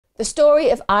The story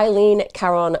of Aileen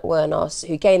Wuornos,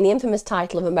 who gained the infamous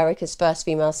title of America's first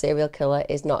female serial killer,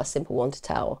 is not a simple one to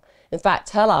tell. In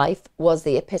fact, her life was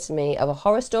the epitome of a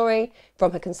horror story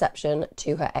from her conception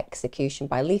to her execution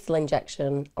by lethal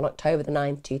injection on October the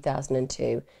 9th,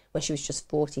 2002, when she was just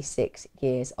 46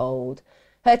 years old.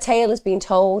 Her tale has been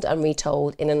told and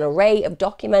retold in an array of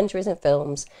documentaries and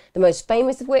films, the most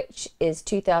famous of which is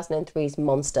 2003's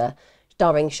Monster,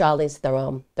 starring Charlize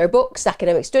Theron. There are books,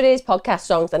 academic studies, podcast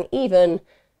songs, and even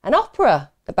an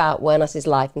opera about Wuornos'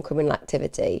 life and criminal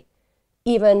activity.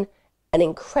 Even an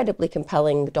incredibly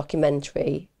compelling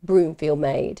documentary Broomfield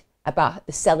made about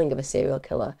the selling of a serial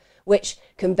killer, which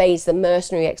conveys the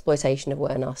mercenary exploitation of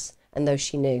Wuornos and those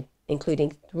she knew,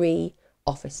 including 3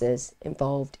 officers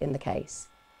involved in the case.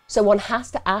 So one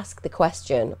has to ask the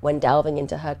question when delving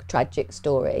into her tragic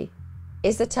story: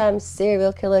 is the term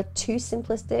serial killer too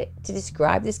simplistic to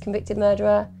describe this convicted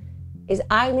murderer? Is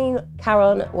Aileen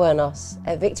Wuornos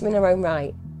a victim in her own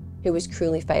right who was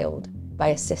cruelly failed by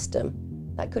a system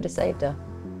that could have saved her?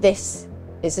 This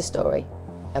is the story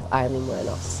of Aileen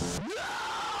Wuornos.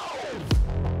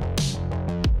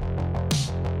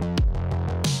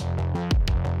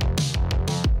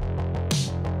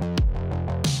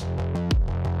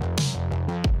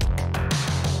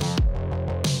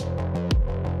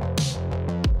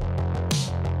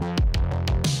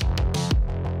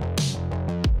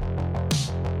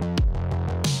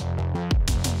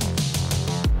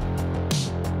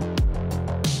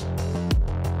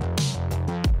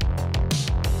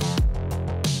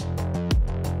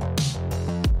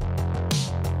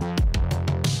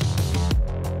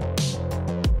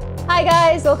 Hi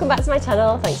guys, welcome back to my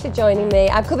channel. Thanks for joining me.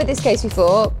 I've covered this case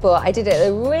before, but I did it at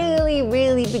the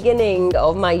really beginning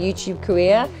of my YouTube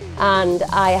career, and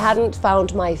I hadn't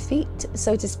found my feet,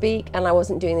 so to speak, and I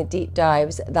wasn't doing the deep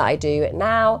dives that I do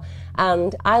now.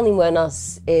 And Aileen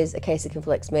Wuornos is a case that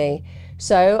conflicts me,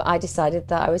 so I decided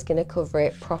that I was going to cover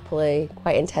it properly,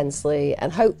 quite intensely,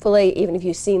 and hopefully, even if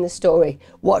you've seen the story,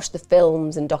 watched the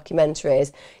films and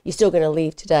documentaries, you're still going to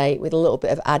leave today with a little bit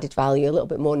of added value, a little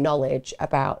bit more knowledge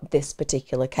about this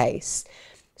particular case.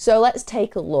 So let's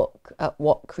take a look at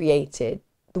what created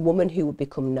the woman who would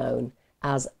become known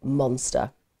as Monster.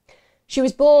 She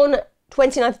was born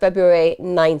 29th February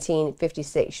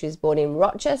 1956. She was born in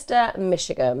Rochester,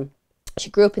 Michigan.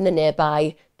 She grew up in the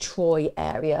nearby Troy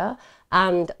area,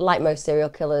 and like most serial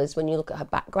killers, when you look at her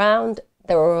background,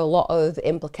 there were a lot of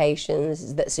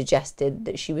implications that suggested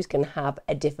that she was going to have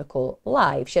a difficult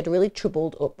life. She had a really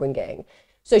troubled upbringing.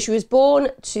 So she was born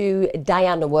to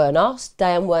Diana Wuornos.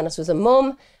 Diana Wuornos was a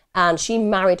mum, and she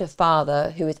married her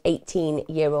father, who was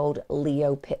 18-year-old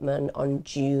Leo Pittman, on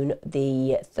June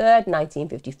the 3rd,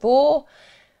 1954.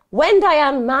 When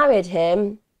Diane married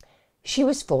him, she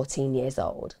was 14 years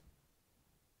old.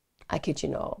 I kid you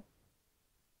not.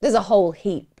 There's a whole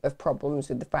heap of problems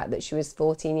with the fact that she was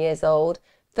 14 years old.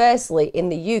 Firstly, in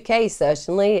the UK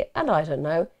certainly, and I don't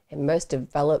know, in most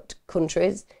developed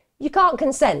countries, you can't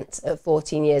consent at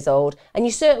 14 years old, and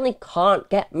you certainly can't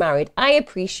get married. I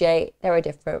appreciate there are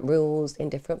different rules in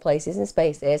different places and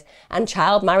spaces, and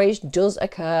child marriage does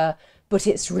occur, but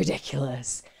it's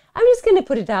ridiculous. I'm just going to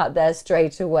put it out there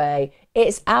straight away.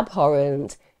 It's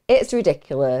abhorrent. It's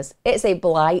ridiculous. It's a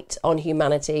blight on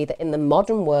humanity that in the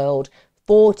modern world,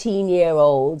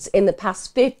 14-year-olds in the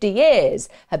past 50 years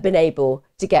have been able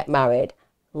to get married,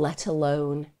 let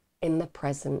alone in the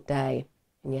present day.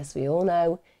 And yes, we all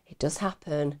know it does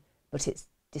happen, but it's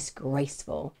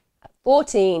disgraceful. At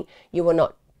 14, you are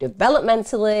not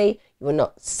developmentally, you are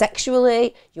not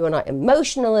sexually, you are not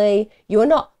emotionally, you are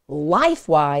not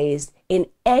life-wise in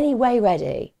any way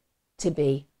ready to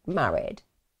be married.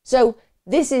 So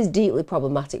this is deeply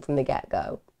problematic from the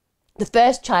get-go. The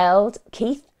first child,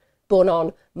 Keith, born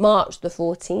on March the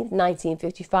 14th,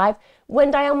 1955, when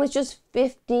Diane was just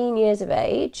 15 years of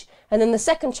age. And then the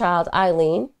second child,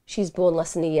 Aileen, she's born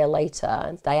less than a year later,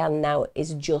 and Diane now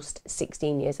is just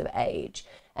 16 years of age.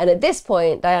 And at this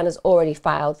point, Diane has already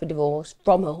filed for divorce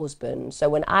from her husband. So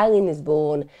when Aileen is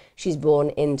born, she's born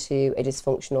into a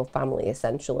dysfunctional family,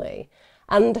 essentially.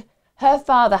 And her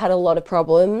father had a lot of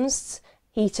problems.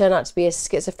 He turned out to be a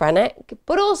schizophrenic,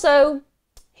 but also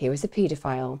he was a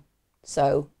paedophile.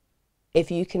 So if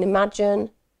you can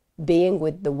imagine being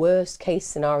with the worst case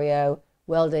scenario,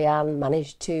 well, Diane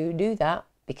managed to do that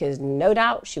because no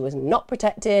doubt she was not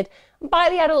protected by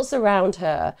the adults around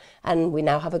her. And we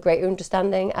now have a greater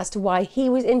understanding as to why he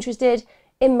was interested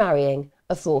in marrying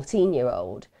a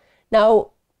 14-year-old.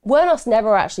 Now, Wuornos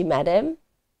never actually met him,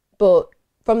 but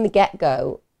from the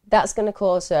get-go, that's going to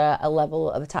cause her a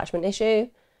level of attachment issue.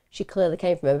 She clearly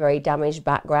came from a very damaged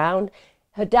background.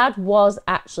 Her dad was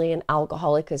actually an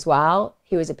alcoholic as well.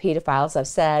 He was a paedophile, as I've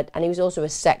said, and he was also a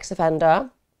sex offender.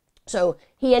 So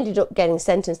he ended up getting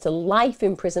sentenced to life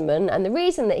imprisonment, and the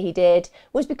reason that he did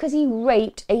was because he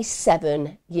raped a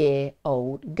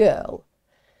 7-year-old girl.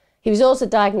 He was also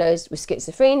diagnosed with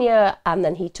schizophrenia, and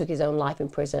then he took his own life in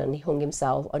prison. He hung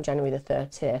himself on January the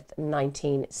 30th,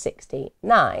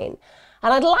 1969.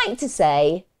 And I'd like to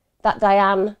say that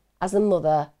Diane, as a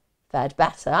mother, fared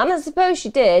better. And I suppose she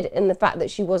did, in the fact that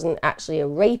she wasn't actually a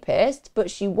rapist, but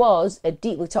she was a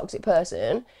deeply toxic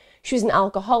person. She was an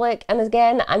alcoholic. And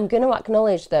again, I'm going to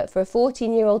acknowledge that for a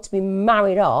 14-year-old to be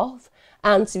married off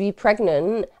and to be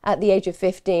pregnant at the age of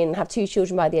 15 and have 2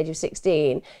 children by the age of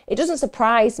 16, it doesn't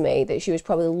surprise me that she was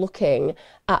probably looking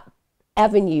at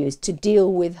avenues to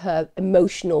deal with her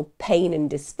emotional pain and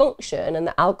dysfunction, and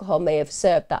that alcohol may have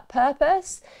served that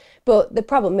purpose. But the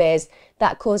problem is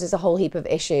that causes a whole heap of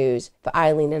issues for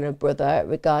Aileen and her brother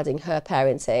regarding her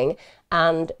parenting,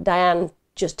 and Diane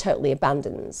just totally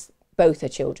abandons both her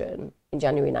children in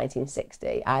January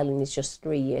 1960. Aileen is just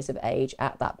 3 years of age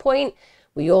at that point.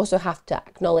 We also have to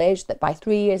acknowledge that by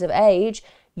 3 years of age,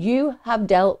 you have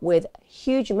dealt with a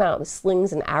huge amount of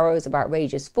slings and arrows of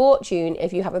outrageous fortune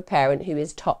if you have a parent who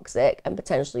is toxic and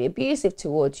potentially abusive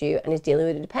towards you and is dealing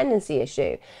with a dependency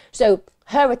issue. So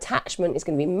her attachment is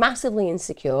going to be massively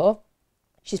insecure.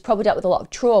 She's probably dealt with a lot of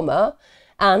trauma.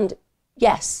 And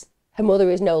yes, her mother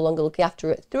is no longer looking after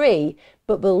her at 3,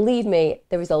 but believe me,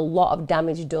 there is a lot of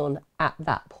damage done at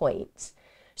that point.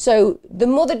 So the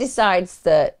mother decides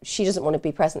that she doesn't want to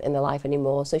be present in their life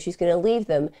anymore, so she's going to leave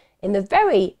them in the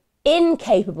very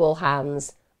incapable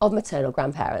hands of maternal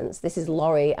grandparents. This is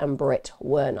Laurie and Britt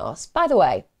Wuornos. By the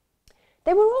way,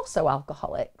 they were also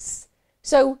alcoholics.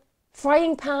 So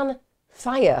frying pan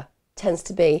fire tends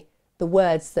to be the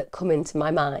words that come into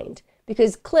my mind,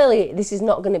 because clearly this is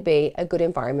not going to be a good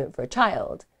environment for a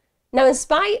child. Now, in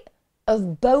spite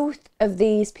of both of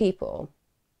these people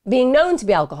being known to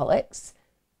be alcoholics,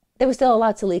 they were still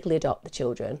allowed to legally adopt the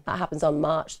children. That happens on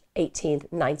March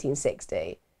 18th,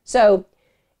 1960. So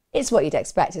it's what you'd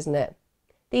expect, isn't it?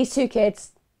 These 2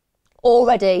 kids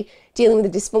already dealing with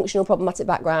a dysfunctional, problematic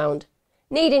background,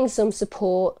 needing some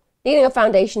support, needing a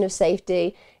foundation of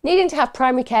safety, needing to have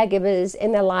primary caregivers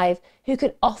in their life who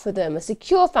can offer them a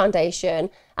secure foundation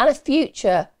and a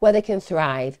future where they can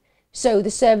thrive. So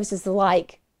the services are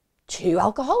like 2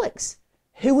 alcoholics.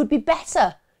 Who would be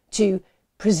better to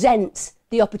present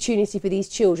the opportunity for these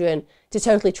children to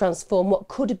totally transform what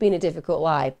could have been a difficult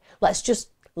life? Let's just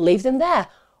leave them there.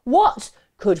 What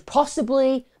could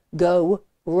possibly go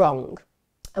wrong?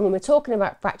 And when we're talking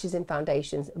about fractures in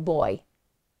foundations, boy,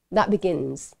 that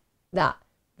begins that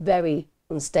very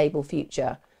unstable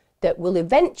future that will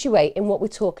eventuate in what we're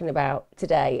talking about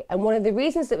today. And one of the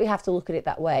reasons that we have to look at it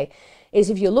that way is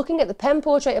if you're looking at the pen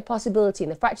portrait of possibility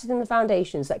and the fractures in the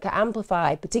foundations that can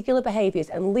amplify particular behaviours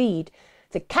and lead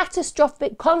to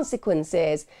catastrophic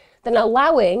consequences, then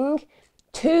allowing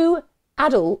 2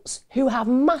 adults who have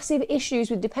massive issues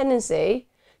with dependency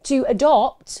to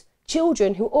adopt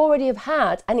children who already have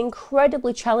had an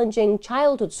incredibly challenging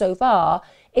childhood so far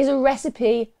is a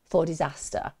recipe for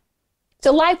disaster.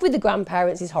 So life with the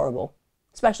grandparents is horrible,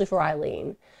 especially for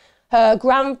Aileen. Her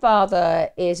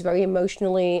grandfather is very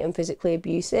emotionally and physically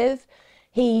abusive.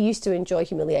 He used to enjoy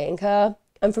humiliating her,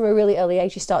 and from a really early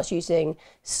age, he starts using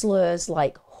slurs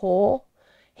like whore.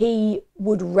 He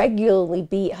would regularly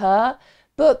beat her,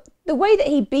 but the way that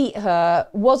he beat her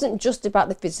wasn't just about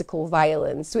the physical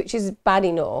violence, which is bad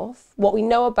enough. What we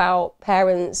know about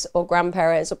parents or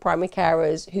grandparents or primary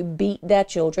carers who beat their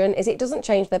children is it doesn't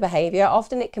change their behaviour.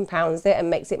 Often it compounds it and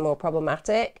makes it more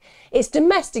problematic. It's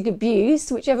domestic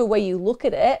abuse, whichever way you look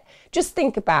at it. Just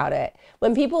think about it.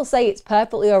 When people say it's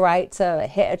perfectly all right to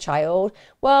hit a child,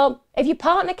 well, if your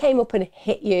partner came up and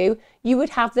hit you, you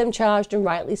would have them charged, and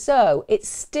rightly so. It's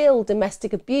still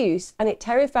domestic abuse, and it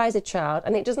terrifies a child,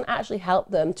 and it doesn't actually help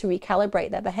them to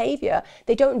recalibrate their behaviour.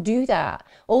 They don't do that.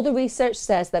 All the research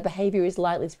says their behaviour is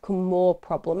likely to become more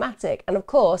problematic, and of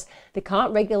course they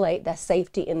can't regulate their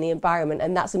safety in the environment,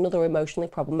 and that's another emotionally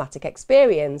problematic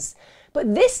experience.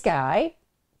 But this guy,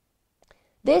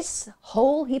 this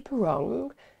whole heap of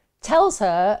wrong, tells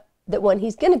her that when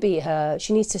he's going to beat her,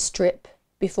 she needs to strip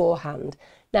beforehand.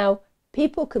 Now,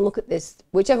 people can look at this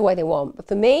whichever way they want, but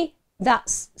for me,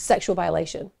 that's sexual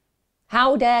violation.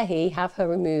 How dare he have her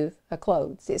remove her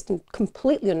clothes? It's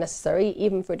completely unnecessary,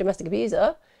 even for a domestic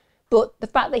abuser. But the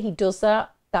fact that he does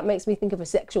that, that makes me think of a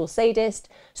sexual sadist,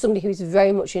 somebody who's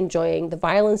very much enjoying the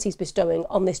violence he's bestowing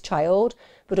on this child,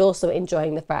 but also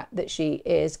enjoying the fact that she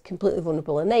is completely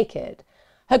vulnerable and naked.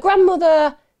 Her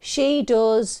grandmother, she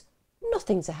does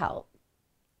nothing to help.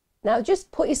 Now,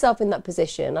 just put yourself in that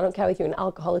position. I don't care if you're an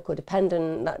alcoholic or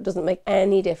dependent, that doesn't make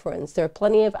any difference. There are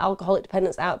plenty of alcoholic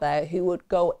dependents out there who would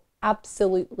go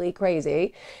absolutely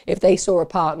crazy if they saw a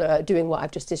partner doing what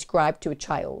I've just described to a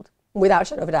child, without a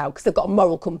shadow of a doubt, because they've got a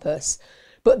moral compass.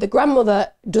 But the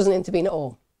grandmother doesn't intervene at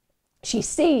all. She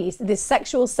sees this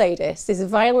sexual sadist, this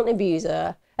violent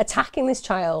abuser, attacking this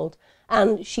child,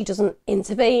 and she doesn't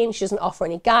intervene, she doesn't offer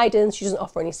any guidance, she doesn't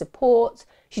offer any support,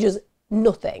 she does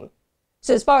nothing.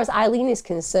 So as far as Aileen is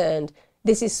concerned,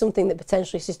 this is something that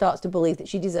potentially she starts to believe that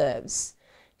she deserves.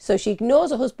 So she ignores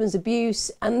her husband's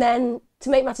abuse, and then, to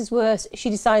make matters worse,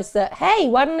 she decides that, hey,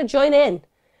 why don't I join in?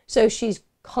 So she's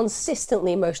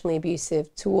consistently emotionally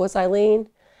abusive towards Aileen.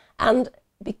 And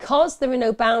because there are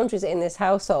no boundaries in this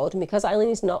household, and because Aileen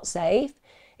is not safe,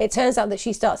 it turns out that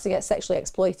she starts to get sexually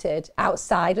exploited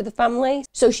outside of the family.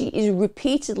 So she is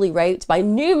repeatedly raped by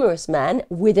numerous men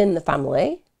within the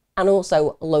family, and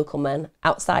also local men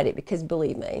outside it, because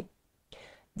believe me,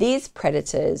 these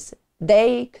predators,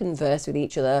 they converse with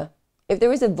each other. If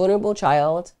there is a vulnerable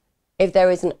child, if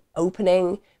there is an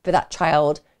opening for that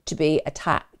child to be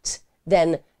attacked,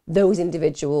 then those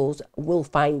individuals will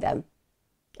find them.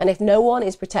 And if no one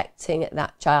is protecting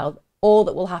that child, all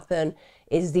that will happen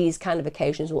is these kind of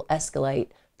occasions will escalate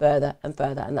further and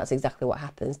further. And that's exactly what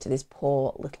happens to this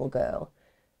poor little girl.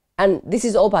 And this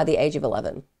is all by the age of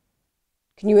 11.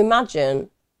 Can you imagine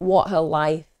what her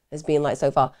life has been like so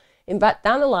far? In fact,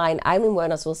 down the line, Aileen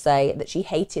Wuornos will say that she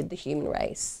hated the human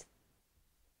race.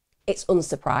 It's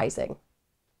unsurprising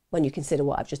when you consider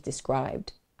what I've just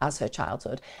described as her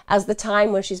childhood, as the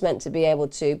time when she's meant to be able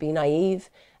to be naive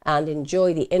and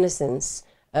enjoy the innocence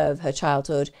of her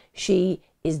childhood. She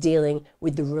is dealing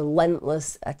with the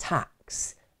relentless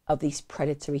attacks of these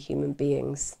predatory human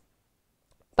beings.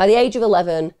 By the age of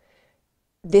 11,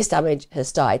 this damage has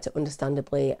started to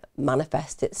understandably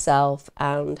manifest itself,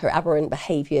 and her aberrant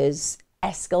behaviours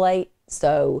escalate.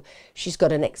 So she's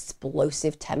got an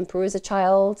explosive temper as a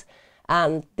child,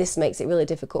 and this makes it really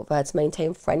difficult for her to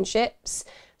maintain friendships.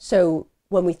 So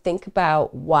when we think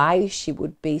about why she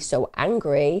would be so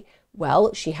angry,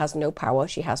 well, she has no power,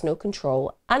 she has no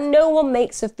control, and no one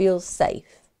makes her feel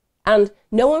safe, and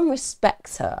no one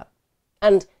respects her,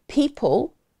 and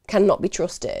people cannot be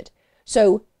trusted.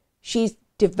 So she's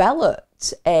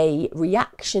developed a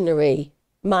reactionary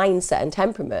mindset and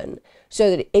temperament,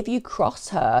 so that if you cross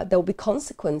her, there will be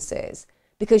consequences,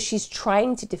 because she's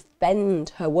trying to defend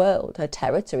her world, her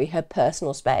territory, her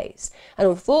personal space. And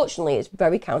unfortunately, it's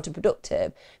very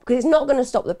counterproductive, because it's not going to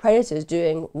stop the predators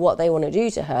doing what they want to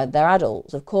do to her. They're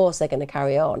adults, of course they're going to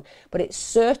carry on, but it's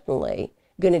certainly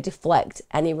going to deflect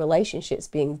any relationships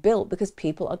being built, because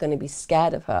people are going to be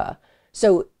scared of her.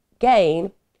 So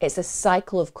again, it's a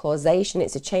cycle of causation,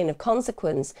 it's a chain of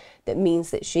consequence that means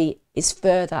that she is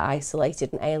further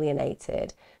isolated and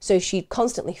alienated. So she'd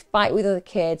constantly fight with other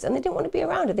kids, and they didn't want to be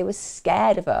around her, they were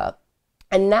scared of her.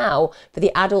 And now, for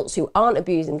the adults who aren't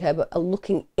abusing her but are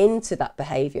looking into that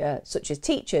behaviour, such as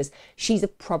teachers, she's a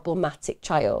problematic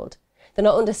child. They're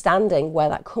not understanding where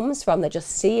that comes from, they're just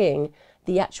seeing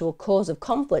the actual cause of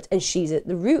conflict, and she's at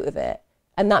the root of it.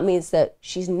 And that means that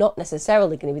she's not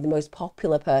necessarily going to be the most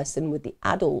popular person with the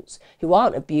adults who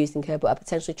aren't abusing her but are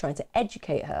potentially trying to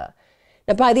educate her.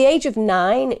 Now, by the age of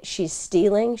 9, she's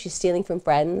stealing from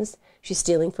friends, she's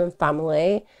stealing from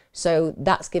family, so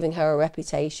that's giving her a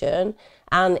reputation.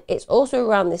 And it's also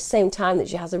around this same time that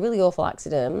she has a really awful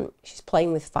accident. She's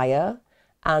playing with fire,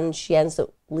 and she ends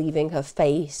up leaving her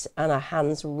face and her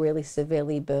hands really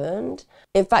severely burned.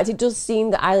 In fact, it does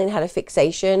seem that Aileen had a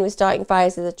fixation with starting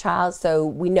fires as a child, so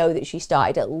we know that she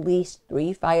started at least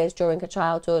 3 fires during her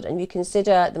childhood. And you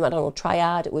consider the McDonald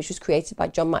triad, which was created by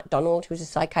John MacDonald, who was a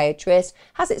psychiatrist,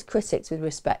 has its critics with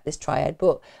respect, this triad,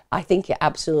 but I think it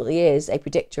absolutely is a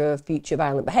predictor of future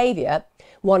violent behaviour.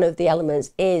 One of the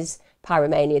elements is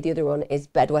pyromania, the other one is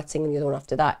bedwetting, and the other one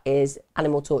after that is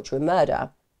animal torture and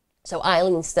murder. So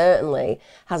Aileen certainly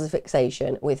has a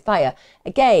fixation with fire.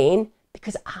 Again,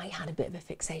 because I had a bit of a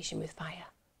fixation with fire.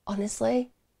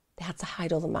 Honestly, they had to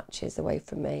hide all the matches away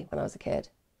from me when I was a kid.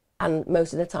 And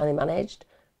most of the time they managed,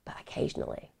 but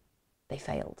occasionally they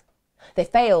failed. They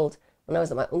failed when I was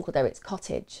at my Uncle Derek's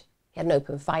cottage. He had an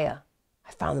open fire.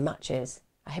 I found the matches.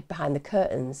 I hid behind the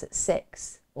curtains at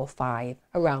 6 or 5,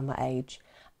 around that age,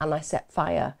 and I set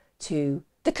fire to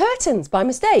the curtains by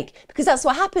mistake, because that's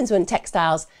what happens when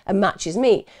textiles and matches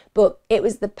meet. But it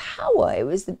was the power, it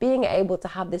was the being able to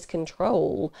have this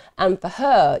control. And for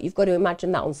her, you've got to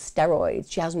imagine that on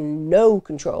steroids. She has no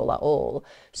control at all.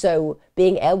 So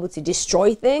being able to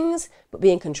destroy things, but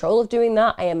be in control of doing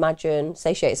that, I imagine,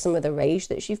 satiates some of the rage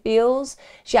that she feels.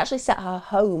 She actually set her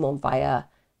home on fire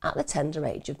at the tender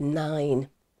age of 9.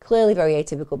 Clearly very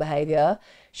atypical behaviour.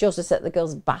 She also set the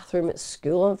girl's bathroom at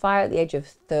school on fire at the age of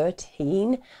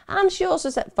 13, and she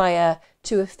also set fire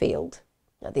to a field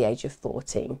at the age of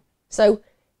 14. So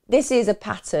this is a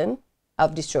pattern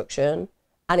of destruction,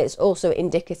 and it's also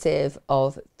indicative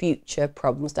of future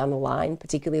problems down the line,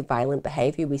 particularly violent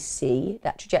behaviour. We see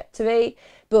that trajectory,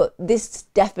 but this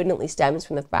definitely stems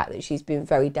from the fact that she's been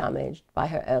very damaged by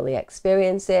her early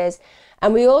experiences.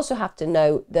 And we also have to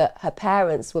note that her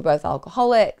parents were both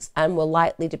alcoholics and were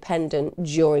likely dependent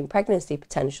during pregnancy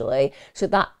potentially. So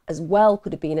that as well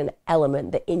could have been an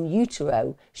element that in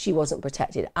utero, she wasn't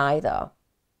protected either.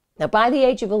 Now, by the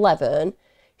age of 11,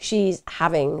 she's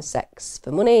having sex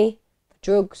for money, for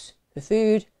drugs, for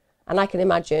food. And I can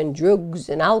imagine drugs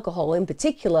and alcohol in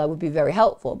particular would be very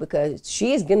helpful because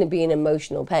she is going to be in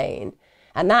emotional pain.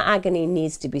 And that agony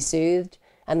needs to be soothed.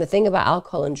 And the thing about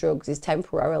alcohol and drugs is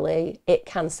temporarily, it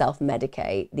can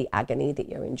self-medicate the agony that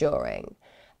you're enduring.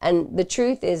 And the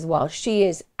truth is, while she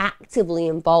is actively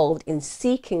involved in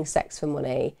seeking sex for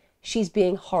money, she's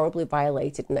being horribly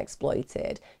violated and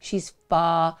exploited. She's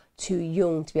far too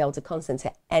young to be able to consent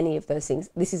to any of those things.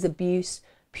 This is abuse,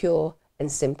 pure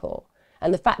and simple.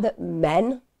 And the fact that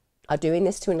men are doing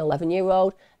this to an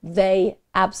 11-year-old, they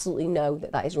absolutely know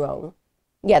that that is wrong.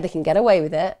 Yeah, they can get away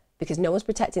with it, because no one's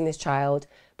protecting this child,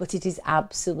 but it is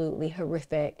absolutely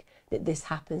horrific that this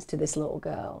happens to this little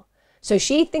girl. So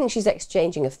she thinks she's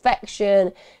exchanging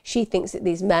affection. She thinks that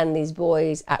these men, these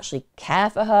boys actually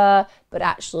care for her, but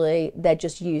actually they're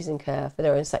just using her for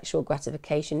their own sexual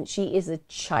gratification. She is a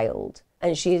child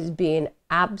and she is being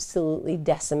absolutely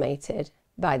decimated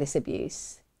by this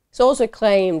abuse. It's also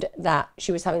claimed that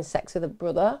she was having sex with a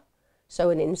brother, so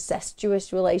an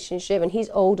incestuous relationship, and he's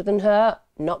older than her,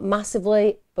 not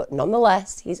massively, but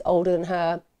nonetheless, he's older than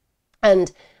her.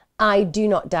 And I do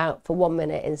not doubt for 1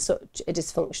 minute in such a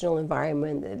dysfunctional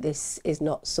environment that this is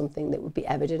not something that would be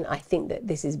evident. I think that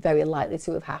this is very likely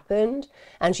to have happened.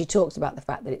 And she talks about the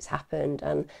fact that it's happened.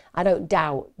 And I don't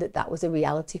doubt that that was a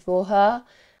reality for her.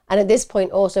 And at this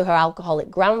point, also her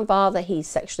alcoholic grandfather, he's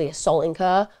sexually assaulting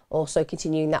her, also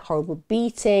continuing that horrible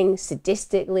beating,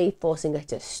 sadistically, forcing her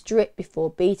to strip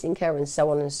before beating her, and so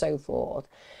on and so forth.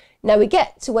 Now we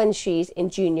get to when she's in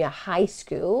junior high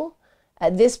school.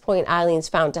 At this point, Aileen's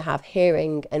found to have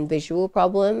hearing and visual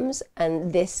problems,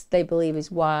 and this, they believe,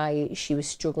 is why she was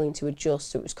struggling to adjust,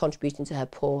 so it was contributing to her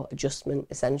poor adjustment,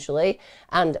 essentially.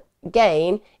 And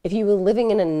again, if you were living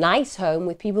in a nice home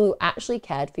with people who actually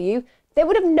cared for you, they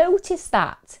would have noticed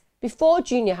that before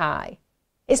junior high.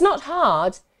 It's not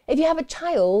hard. If you have a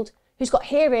child who's got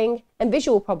hearing and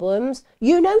visual problems,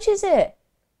 you notice it.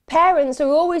 Parents are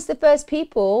always the first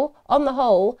people, on the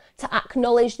whole, to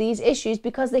acknowledge these issues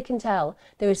because they can tell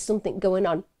there is something going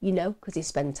on, you know, because they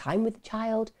spend time with the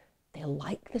child, they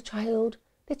like the child,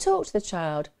 they talk to the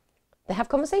child, they have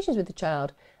conversations with the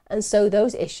child. And so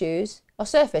those issues are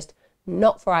surfaced.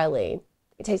 Not for Aileen.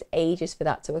 It takes ages for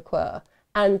that to occur.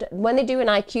 And when they do an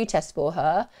IQ test for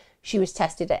her, she was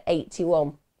tested at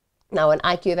 81. Now, an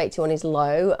IQ of 81 is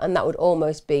low, and that would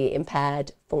almost be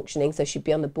impaired functioning, so she'd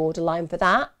be on the borderline for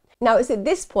that. Now, it's at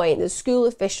this point that school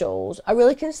officials are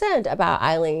really concerned about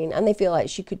Aileen, and they feel like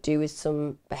she could do with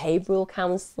some behavioural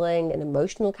counselling and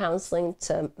emotional counselling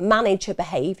to manage her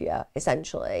behaviour,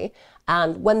 essentially.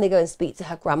 And when they go and speak to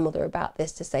her grandmother about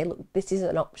this to say, look, this is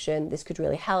an option, this could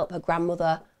really help, her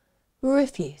grandmother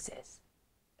refuses.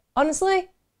 Honestly,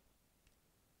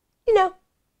 you know,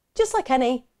 just like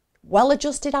any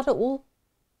well-adjusted adult,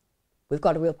 we've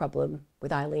got a real problem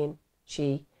with Aileen.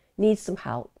 She needs some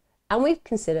help. And we've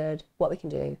considered what we can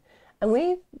do. And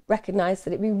we've recognised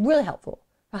that it'd be really helpful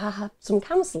for her to have some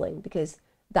counselling because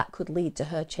that could lead to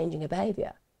her changing her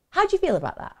behaviour. How do you feel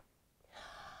about that?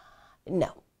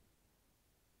 No.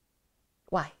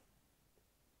 Why?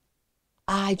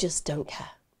 I just don't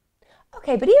care.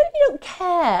 Okay, but even if you don't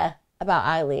care about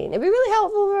Aileen, it'd be really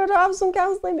helpful for her to have some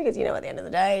counselling because, you know, at the end of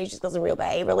the day, she's got some real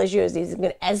behavioural issues. These are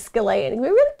going to escalate and it can be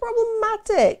really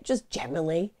problematic, just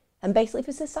generally, and basically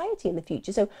for society in the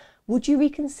future. So would you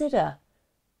reconsider?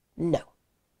 No.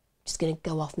 I'm just going to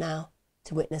go off now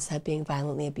to witness her being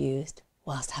violently abused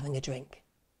whilst having a drink.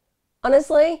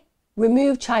 Honestly,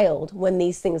 remove child when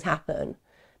these things happen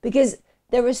because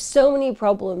there are so many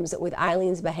problems with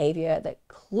Aileen's behaviour that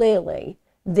clearly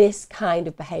this kind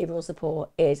of behavioural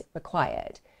support is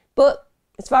required. But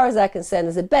as far as they're concerned,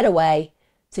 there's a better way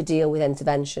to deal with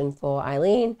intervention for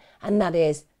Aileen, and that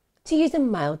is to use a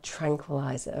mild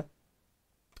tranquilizer.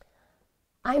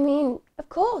 I mean, of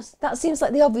course, that seems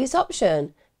like the obvious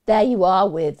option. There you are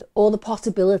with all the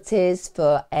possibilities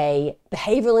for a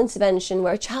behavioural intervention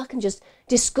where a child can just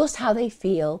discuss how they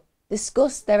feel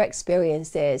discuss their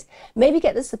experiences, maybe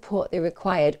get the support they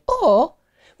required, or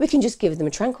we can just give them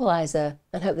a tranquilizer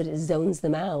and hope that it zones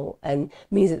them out and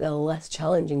means that they're less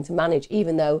challenging to manage,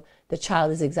 even though the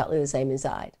child is exactly the same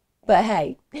inside. But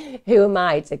hey, who am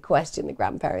I to question the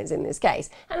grandparents in this case?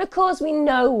 And of course, we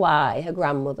know why her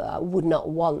grandmother would not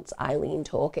want Aileen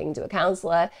talking to a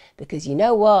counsellor, because you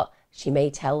know what? She may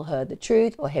tell her the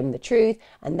truth or him the truth,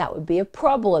 and that would be a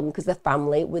problem because the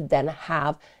family would then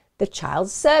have the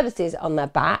child's services on their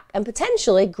back, and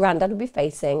potentially Grandad would be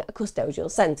facing a custodial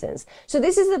sentence. So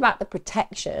this is about the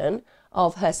protection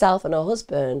of herself and her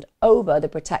husband over the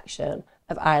protection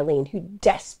of Aileen, who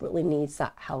desperately needs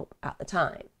that help at the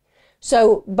time.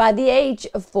 So by the age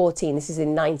of 14, this is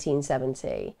in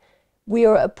 1970, we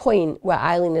are at a point where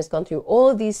Aileen has gone through all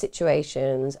of these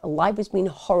situations, life has been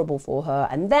horrible for her,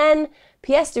 and then,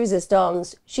 pièce de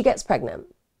résistance, she gets pregnant.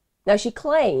 Now, she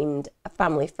claimed a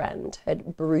family friend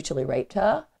had brutally raped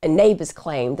her, and neighbours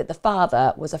claimed that the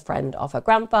father was a friend of her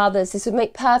grandfather's. This would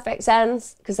make perfect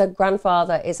sense because her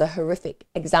grandfather is a horrific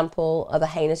example of a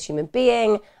heinous human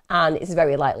being, and it's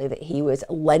very likely that he was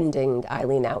lending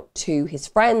Aileen out to his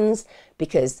friends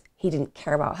because he didn't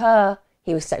care about her,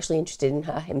 he was sexually interested in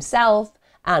her himself,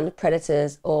 and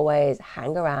predators always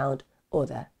hang around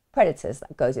other predators,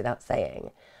 that goes without saying.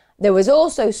 There was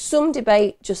also some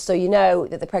debate, just so you know,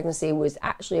 that the pregnancy was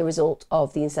actually a result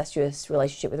of the incestuous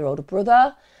relationship with her older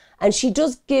brother. And she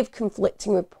does give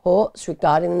conflicting reports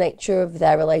regarding the nature of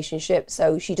their relationship.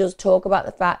 So she does talk about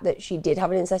the fact that she did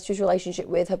have an incestuous relationship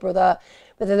with her brother,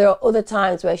 but there are other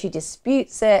times where she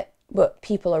disputes it, but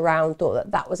people around thought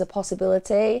that that was a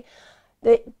possibility.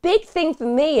 The big thing for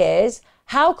me is,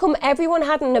 how come everyone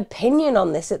had an opinion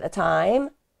on this at the time,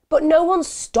 but no one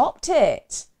stopped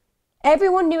it?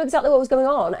 Everyone knew exactly what was going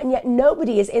on, and yet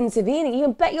nobody is intervening. You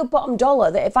can bet your bottom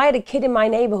dollar that if I had a kid in my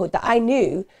neighbourhood that I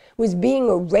knew was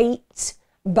being raped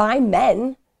by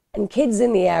men and kids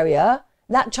in the area,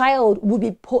 that child would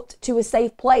be put to a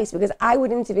safe place because I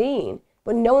would intervene.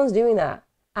 But no one's doing that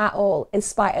at all, in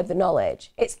spite of the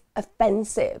knowledge. It's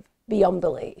offensive beyond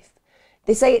belief.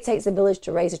 They say it takes a village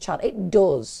to raise a child. It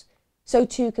does. So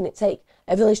too can it take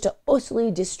a village to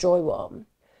utterly destroy one.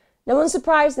 Now,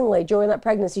 unsurprisingly, during that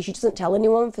pregnancy, she doesn't tell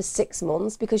anyone for 6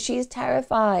 months because she is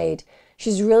terrified.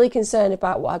 She's really concerned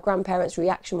about what her grandparents'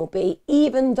 reaction will be,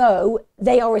 even though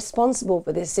they are responsible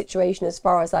for this situation as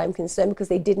far as I'm concerned, because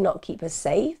they did not keep her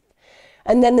safe.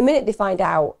 And then the minute they find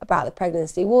out about the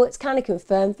pregnancy, well, it's kind of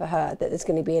confirmed for her that there's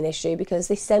going to be an issue because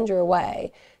they send her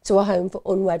away to a home for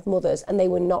unwed mothers, and they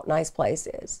were not nice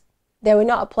places. They were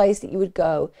not a place that you would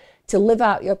go to live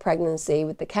out your pregnancy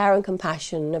with the care and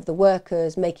compassion of the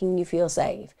workers making you feel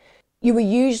safe. You were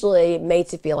usually made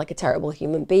to feel like a terrible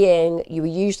human being. You were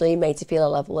usually made to feel a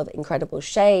level of incredible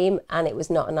shame, and it was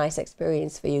not a nice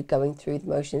experience for you going through the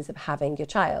motions of having your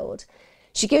child.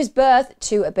 She gives birth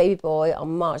to a baby boy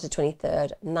on March the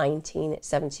 23rd,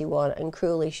 1971, and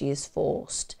cruelly she is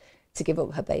forced to give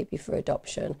up her baby for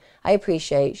adoption. I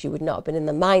appreciate she would not have been in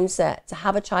the mindset to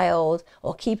have a child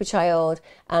or keep a child,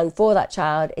 and for that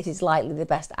child it is likely the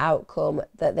best outcome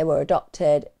that they were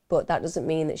adopted, but that doesn't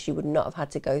mean that she would not have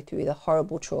had to go through the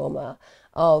horrible trauma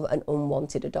of an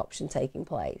unwanted adoption taking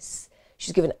place.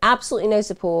 She's given absolutely no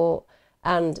support,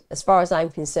 and as far as I'm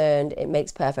concerned, it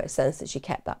makes perfect sense that she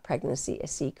kept that pregnancy a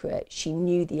secret. She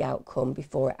knew the outcome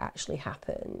before it actually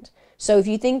happened. So if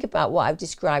you think about what I've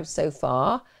described so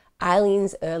far,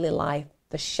 Aileen's early life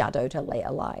foreshadowed her later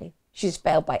life. She's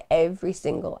failed by every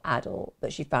single adult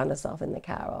that she found herself in the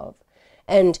care of.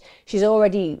 And she's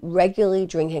already regularly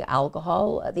drinking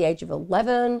alcohol at the age of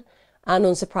 11. And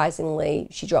unsurprisingly,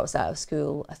 she drops out of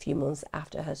school a few months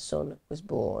after her son was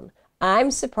born.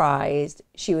 I'm surprised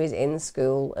she was in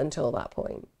school until that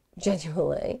point,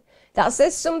 genuinely. That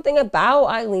says something about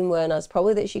Aileen Wuornos,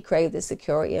 probably that she craved the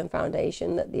security and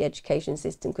foundation that the education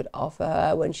system could offer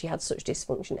her when she had such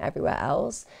dysfunction everywhere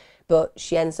else. But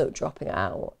she ends up dropping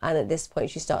out. And at this point,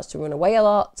 she starts to run away a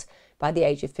lot. By the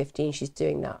age of 15, she's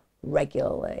doing that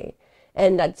regularly.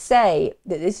 And I'd say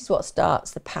that this is what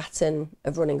starts the pattern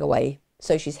of running away.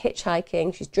 So she's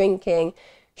hitchhiking, she's drinking,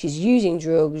 she's using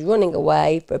drugs, running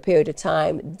away for a period of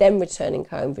time, then returning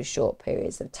home for short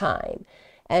periods of time.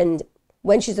 And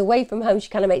when she's away from home, she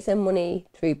kind of makes her money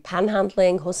through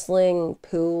panhandling, hustling,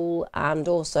 pool, and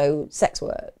also sex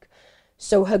work.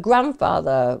 So her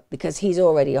grandfather, because he's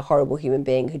already a horrible human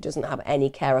being who doesn't have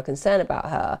any care or concern about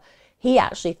her, he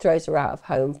actually throws her out of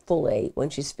home fully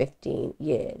when she's 15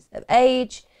 years of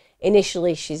age.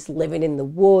 Initially, she's living in the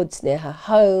woods near her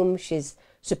home. She's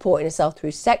supporting herself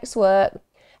through sex work,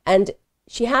 and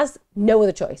she has no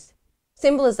other choice.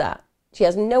 Simple as that. She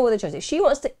has no other choice. If she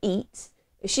wants to eat,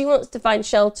 If she wants to find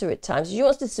shelter at times, if she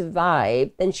wants to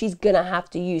survive, then she's going to have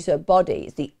to use her body.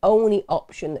 It's the only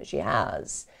option that she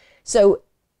has. So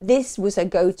this was her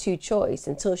go-to choice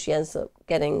until she ends up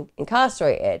getting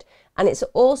incarcerated. And it's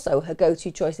also her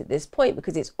go-to choice at this point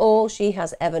because it's all she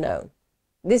has ever known.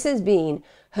 This has been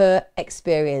her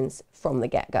experience from the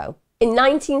get-go. In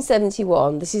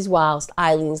 1971, this is whilst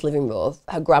Aileen's living rough,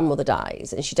 her grandmother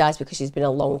dies, and she dies because she's been a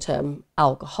long-term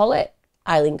alcoholic.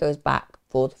 Aileen goes back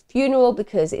for the funeral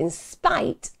because in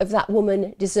spite of that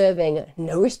woman deserving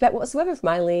no respect whatsoever from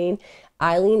Aileen,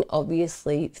 Aileen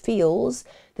obviously feels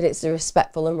that it's the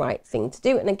respectful and right thing to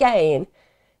do. And again,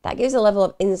 that gives a level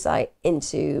of insight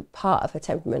into part of her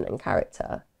temperament and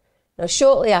character. Now,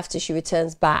 shortly after she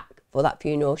returns back for that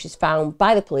funeral, she's found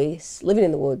by the police living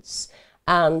in the woods,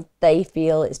 and they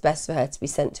feel it's best for her to be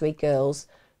sent to a girls'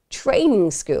 training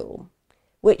school,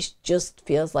 which just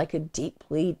feels like a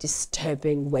deeply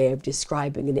disturbing way of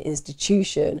describing an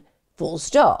institution, full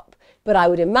stop. But I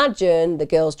would imagine the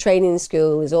girls' training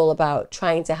school is all about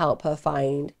trying to help her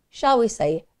find, shall we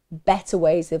say, better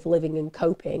ways of living and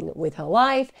coping with her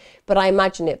life. But I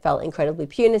imagine it felt incredibly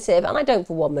punitive, and I don't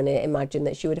for 1 minute imagine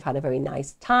that she would have had a very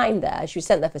nice time there. She was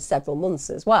sent there for several months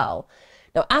as well.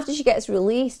 Now, after she gets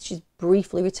released, she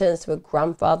briefly returns to her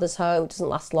grandfather's home. It doesn't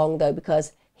last long though,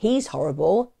 because he's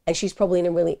horrible and she's probably in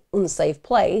a really unsafe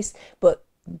place, but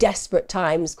desperate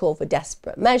times call for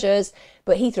desperate measures,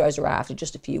 but he throws her out after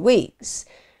just a few weeks.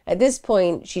 At this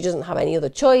point, she doesn't have any other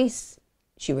choice.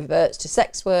 She reverts to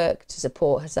sex work to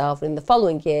support herself, and in the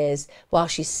following years, while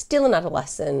she's still an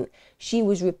adolescent, she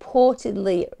was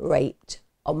reportedly raped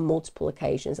on multiple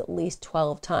occasions, at least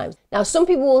 12 times. Now, some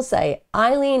people will say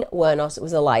Aileen Wuornos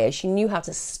was a liar. She knew how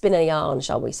to spin a yarn,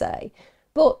 shall we say.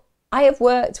 But I have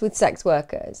worked with sex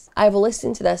workers. I have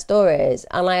listened to their stories,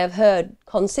 and I have heard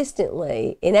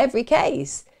consistently in every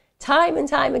case, time and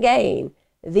time again,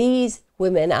 these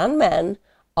women and men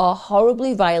are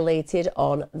horribly violated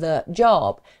on the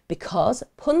job because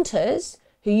punters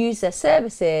who use their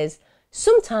services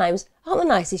sometimes aren't the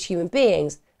nicest human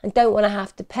beings and don't want to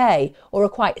have to pay, or are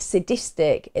quite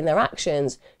sadistic in their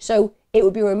actions. So it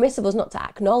would be remiss of us not to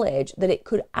acknowledge that it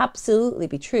could absolutely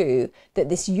be true that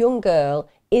this young girl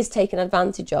is taken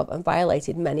advantage of and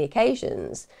violated many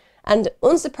occasions. And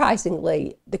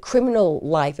unsurprisingly, the criminal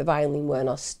life of Aileen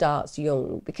Wuornos starts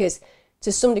young because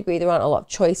to some degree there aren't a lot of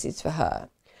choices for her.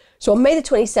 So on May the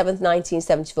 27th,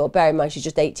 1974, bear in mind she's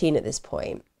just 18 at this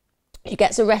point, she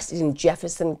gets arrested in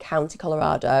Jefferson County,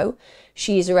 Colorado.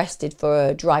 She is arrested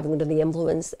for driving under the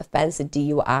influence offence, a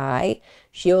DUI.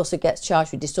 She also gets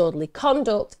charged with disorderly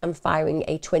conduct and firing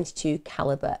a .22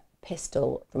 caliber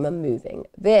pistol from a moving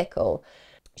vehicle.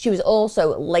 She was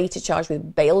also later charged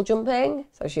with bail jumping,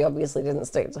 so she obviously didn't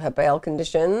stick to her bail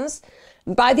conditions.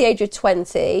 By the age of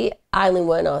 20, Aileen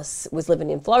Wuornos was living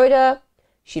in Florida.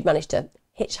 She'd managed to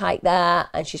hitchhike there,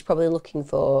 and she's probably looking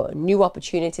for new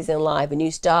opportunities in life, a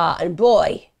new start. And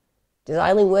boy, does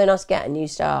Aileen Wuornos get a new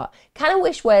start. Kind of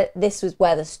wish this was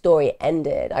where the story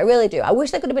ended. I really do. I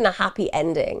wish there could have been a happy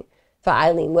ending for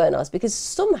Aileen Wuornos, because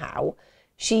somehow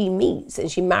she meets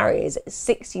and she marries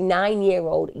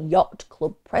 69-year-old yacht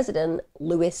club president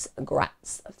Louis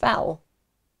Gratz Fell.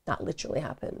 That literally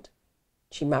happened.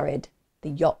 She married the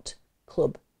yacht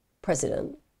club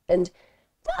president, and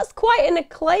that's quite an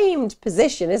acclaimed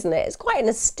position, isn't it? It's quite an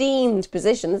esteemed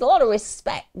position. There's a lot of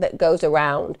respect that goes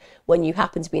around when you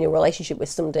happen to be in a relationship with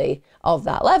somebody of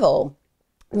that level.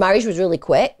 The marriage was really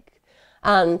quick,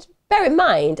 and bear in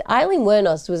mind, Aileen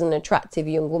Wuornos was an attractive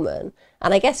young woman,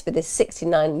 and I guess for this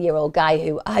 69-year-old guy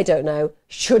who, I don't know,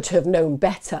 should have known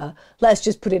better, let's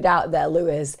just put it out there,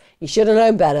 Louis, you should have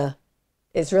known better.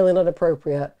 It's really not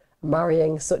appropriate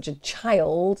marrying such a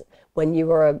child when you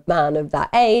were a man of that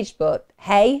age, but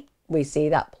hey, we see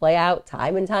that play out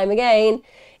time and time again.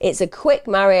 It's a quick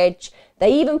marriage.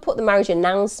 They even put the marriage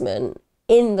announcement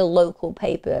in the local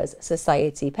paper's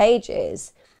society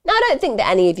pages. Now, I don't think that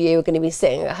any of you are going to be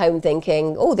sitting at home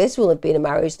thinking, oh, this will have been a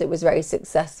marriage that was very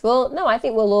successful. No, I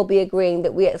think we'll all be agreeing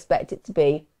that we expect it to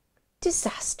be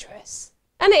disastrous.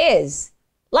 And it is.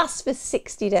 Lasts for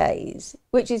 60 days,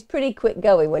 which is pretty quick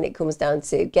going when it comes down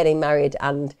to getting married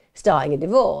and starting a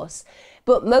divorce.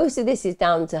 But most of this is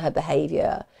down to her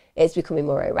behaviour. It's becoming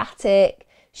more erratic.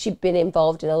 She'd been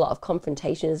involved in a lot of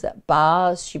confrontations at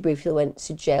bars. She briefly went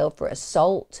to jail for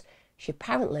assault. She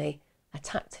apparently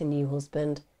attacked her new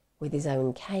husband with his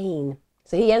own cane.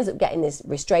 So he ends up getting this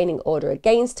restraining order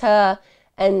against her,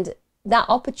 and that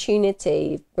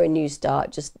opportunity for a new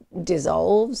start just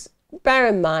dissolves. Bear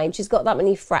in mind, she's got that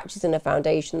many fractures in her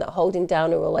foundation that holding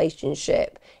down a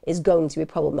relationship is going to be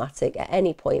problematic at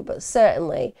any point, but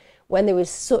certainly when there is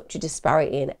such a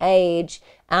disparity in age,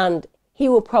 and he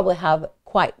will probably have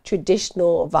quite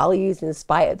traditional values in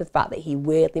spite of the fact that he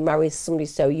weirdly marries somebody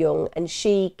so young, and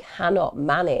she cannot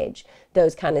manage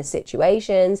those kind of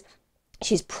situations.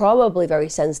 She's probably very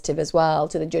sensitive as well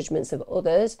to the judgments of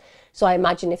others. So I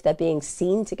imagine if they're being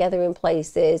seen together in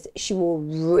places, she will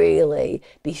really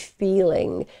be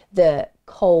feeling the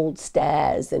cold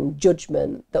stares and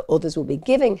judgment that others will be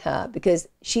giving her, because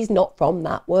she's not from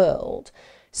that world.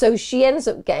 So she ends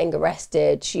up getting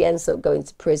arrested, she ends up going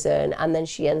to prison, and then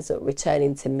she ends up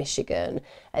returning to Michigan.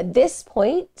 At this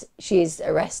point, she's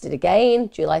arrested again,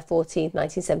 July 14th,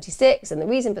 1976, and the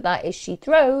reason for that is she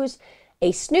throws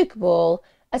a snooker ball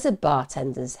at a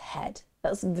bartender's head.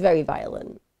 That's very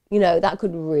violent. You know, that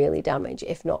could really damage,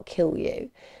 if not kill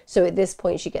you. So at this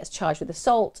point, she gets charged with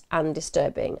assault and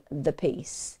disturbing the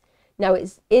peace. Now,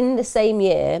 it's in the same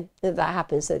year that that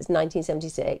happens, so it's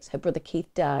 1976, her brother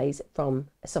Keith dies from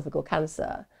esophageal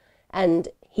cancer, and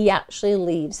he actually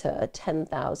leaves her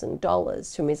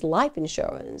 $10,000 from his life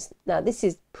insurance. Now, this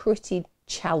is pretty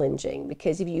challenging,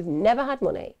 because if you've never had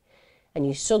money and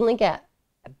you suddenly get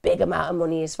a big amount of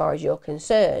money as far as you're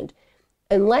concerned,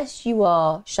 unless you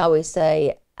are, shall we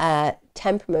say, a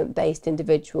temperament-based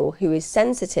individual who is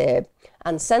sensitive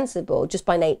and sensible just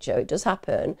by nature, it does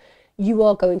happen, you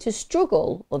are going to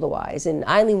struggle otherwise. And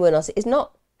Aileen Wuornos is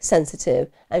not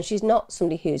sensitive, and she's not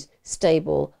somebody who's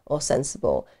stable or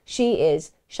sensible. She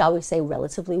is, shall we say,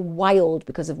 relatively wild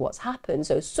because of what's happened.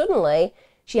 So suddenly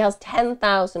she has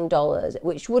 $10,000,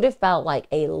 which would have felt like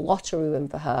a lottery win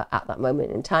for her at that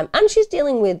moment in time. And she's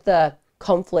dealing with the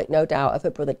conflict, no doubt, of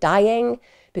her brother dying,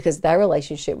 because their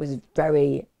relationship was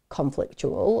very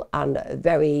conflictual and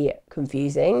very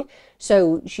confusing.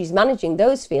 So she's managing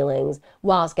those feelings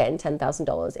whilst getting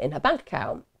 $10,000 in her bank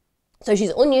account. So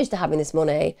she's unused to having this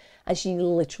money, and she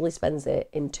literally spends it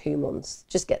in 2 months,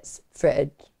 just gets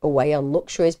frittered away on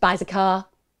luxuries, buys a car.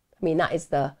 I mean, that is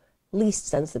the least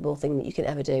sensible thing that you can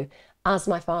ever do. As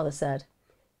my father said,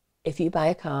 if you buy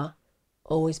a car,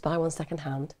 always buy one second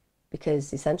hand,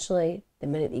 because essentially the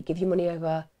minute that you give your money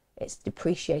over, it's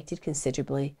depreciated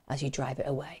considerably as you drive it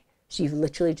away. So you've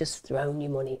literally just thrown your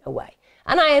money away.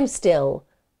 And I am still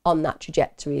on that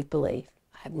trajectory of belief.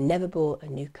 I have never bought a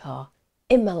new car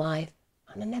in my life,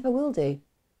 and I never will do.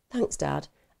 Thanks, Dad.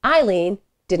 Aileen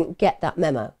didn't get that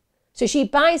memo. So she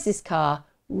buys this car,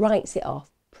 writes it off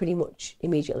pretty much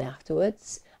immediately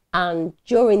afterwards. And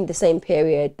during the same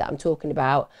period that I'm talking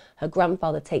about, her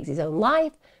grandfather takes his own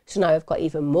life. So now I've got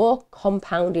even more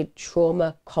compounded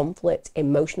trauma, conflict,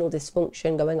 emotional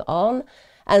dysfunction going on.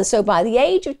 And so by the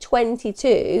age of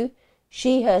 22,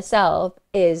 she herself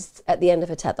is at the end of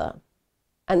her tether.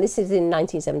 And this is in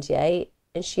 1978.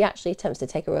 And she actually attempts to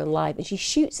take her own life, and she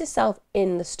shoots herself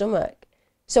in the stomach.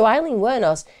 So Aileen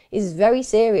Wuornos is very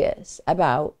serious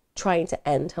about trying to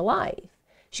end her life.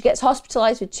 She gets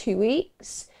hospitalized for 2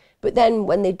 weeks, but then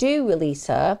when they do release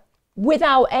her,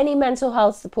 without any mental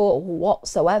health support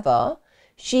whatsoever,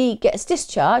 she gets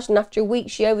discharged, and after a week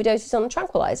she overdoses on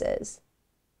tranquilizers.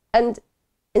 And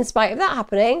in spite of that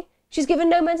happening, she's given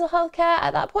no mental health care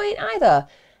at that point either.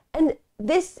 And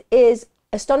this is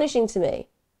astonishing to me,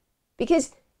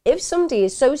 because if somebody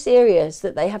is so serious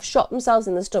that they have shot themselves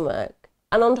in the stomach,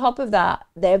 and on top of that,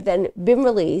 they've then been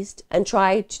released and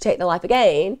tried to take their life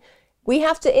again, we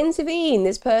have to intervene.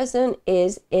 This person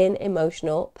is in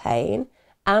emotional pain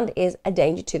and is a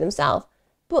danger to themselves.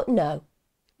 But no,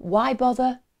 why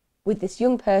bother with this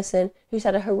young person who's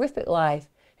had a horrific life,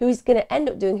 who is going to end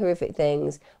up doing horrific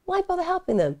things? Why bother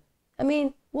helping them? I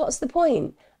mean, what's the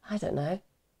point? I don't know,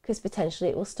 because potentially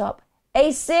it will stop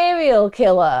a serial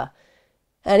killer.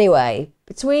 Anyway,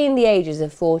 between the ages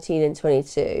of 14 and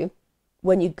 22,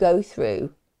 when you go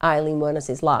through Aileen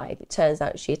Wuornos' life, it turns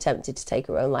out she attempted to take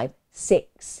her own life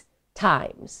 6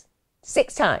 times.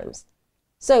 6 times.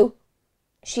 So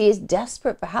she is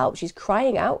desperate for help. She's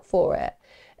crying out for it.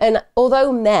 And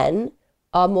although men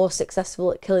are more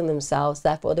successful at killing themselves,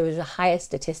 therefore there is a higher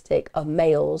statistic of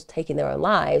males taking their own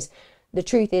lives, the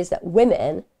truth is that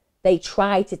women, they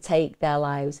try to take their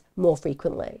lives more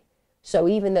frequently. So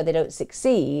even though they don't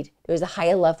succeed, there is a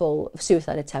higher level of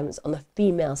suicide attempts on the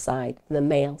female side than the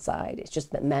male side. It's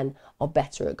just that men are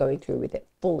better at going through with it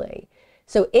fully.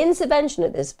 So intervention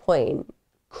at this point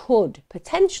could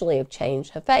potentially have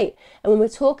changed her fate. And when we're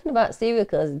talking about serial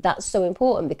killers, that's so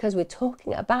important, because we're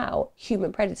talking about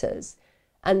human predators,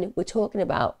 and we're talking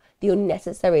about the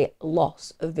unnecessary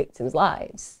loss of victims'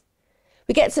 lives.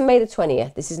 We get to May the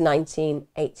 20th, this is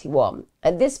 1981.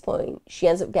 At this point, she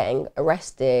ends up getting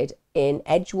arrested in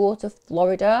Edgewater,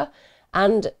 Florida,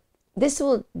 and this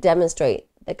will demonstrate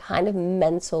the kind of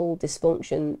mental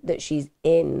dysfunction that she's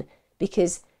in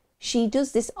because she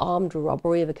does this armed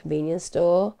robbery of a convenience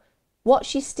store. What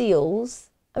she steals,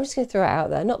 I'm just going to throw it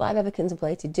out there, not that I've ever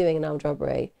contemplated doing an armed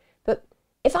robbery, but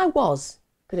if I was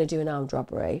going to do an armed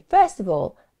robbery, first of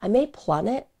all, I may plan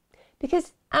it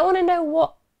because I want to know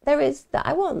what there is that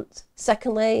I want.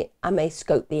 Secondly, I may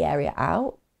scope the area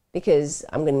out because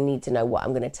I'm going to need to know what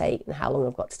I'm going to take and how long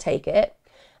I've got to take it.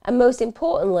 And most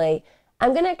importantly,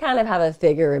 I'm going to kind of have a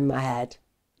figure in my head.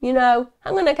 You know,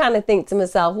 I'm going to kind of think to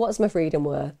myself, what's my freedom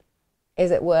worth? Is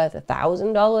it worth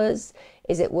 $1,000?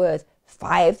 Is it worth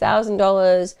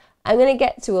 $5,000? I'm going to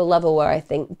get to a level where I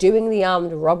think doing the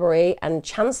armed robbery and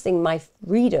chancing my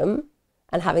freedom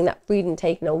and having that freedom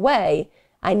taken away,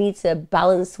 I need to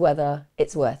balance whether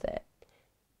it's worth it.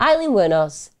 Aileen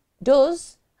Wuornos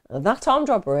does that armed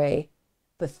robbery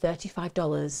for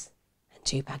 $35 and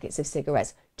 2 packets of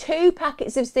cigarettes. 2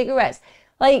 packets of cigarettes.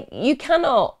 Like, you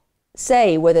cannot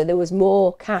say whether there was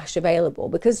more cash available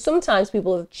because sometimes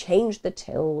people have changed the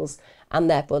tills and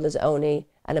therefore there's only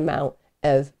an amount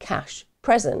of cash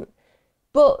present.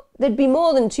 But there'd be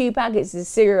more than 2 packets of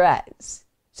cigarettes.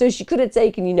 So she could have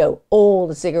taken, you know, all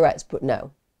the cigarettes, but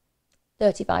no.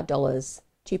 $35,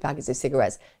 2 packets of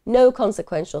cigarettes. No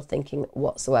consequential thinking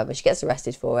whatsoever. She gets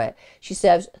arrested for it. She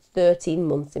serves 13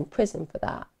 months in prison for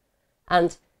that.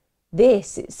 And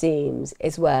this, it seems,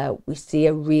 is where we see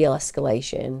a real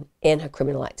escalation in her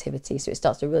criminal activity. So it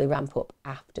starts to really ramp up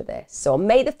after this. So on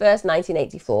May the 1st,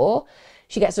 1984,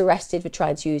 she gets arrested for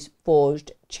trying to use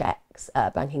forged checks at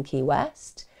a bank in Key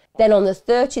West. Then on the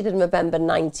 30th of November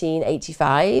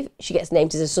 1985, she gets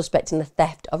named as a suspect in the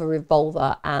theft of a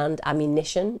revolver and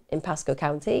ammunition in Pasco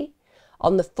County.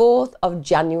 On the 4th of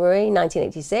January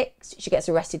 1986, she gets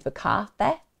arrested for car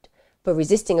theft, for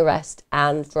resisting arrest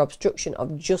and for obstruction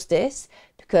of justice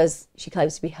because she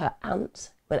claims to be her aunt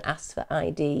when asked for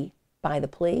ID by the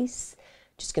police.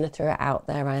 Just going to throw it out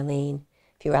there, Aileen.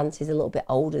 If your aunt is a little bit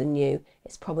older than you,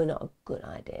 it's probably not a good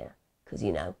idea because,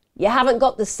 you know, you haven't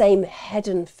got the same head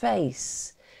and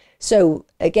face. So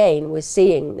again, we're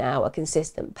seeing now a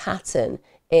consistent pattern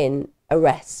in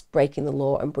arrests, breaking the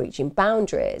law and breaching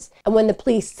boundaries. And when the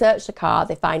police search the car,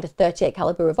 they find a .38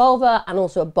 caliber revolver and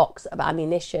also a box of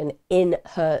ammunition in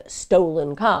her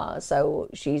stolen car. So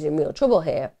she's in real trouble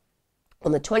here.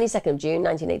 On the 22nd of June,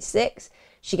 1986,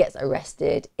 she gets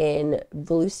arrested in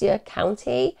Volusia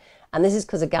County. And this is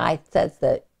because a guy says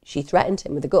that she threatened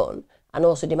him with a gun and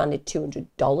also demanded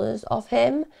 $200 off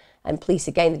him. And police,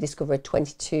 again, they discover a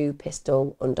 .22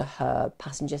 pistol under her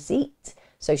passenger seat.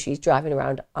 So she's driving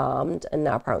around armed and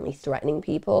now apparently threatening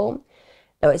people.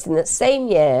 Now, it's in the same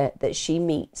year that she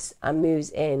meets and moves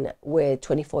in with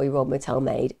 24-year-old motel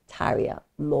maid Tyria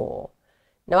Moore.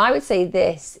 Now, I would say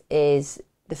this is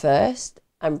the first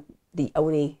and the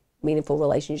only meaningful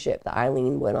relationship that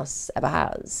Aileen Wuornos ever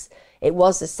has. It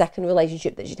was the second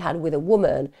relationship that she'd had with a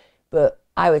woman, but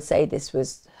I would say this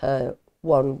was her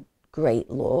one great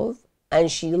love.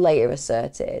 And she later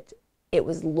asserted it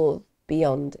was love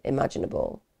beyond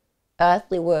imaginable.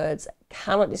 Earthly words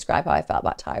cannot describe how I felt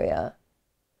about Tyria.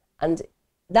 And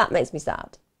that makes me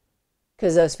sad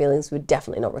because those feelings were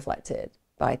definitely not reflected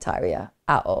by Tyria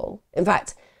at all. In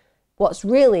fact, what's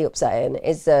really upsetting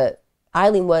is that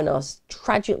Aileen Wuornos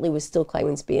tragically was still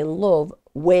claiming to be in love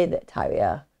with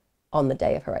Tyria on the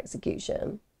day of her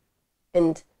execution.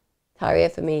 And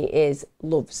Tyria for me is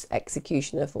love's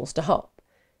executioner full stop,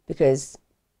 because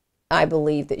I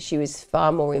believe that she was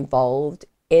far more involved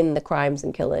in the crimes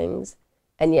and killings,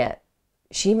 and yet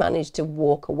she managed to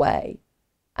walk away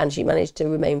and she managed to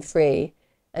remain free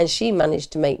and she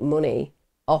managed to make money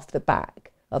off the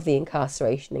back of the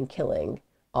incarceration and killing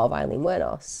of Aileen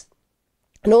Wuornos.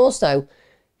 And also,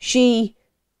 she,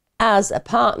 as a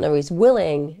partner, is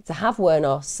willing to have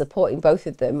Wuornos supporting both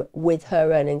of them with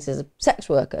her earnings as a sex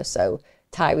worker. So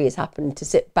Tyria has happened to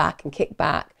sit back and kick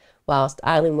back whilst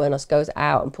Aileen Wuornos goes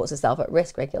out and puts herself at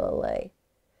risk regularly.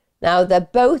 Now, they're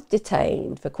both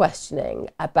detained for questioning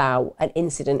about an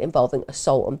incident involving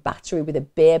assault and battery with a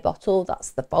beer bottle. That's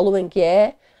the following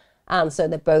year. And so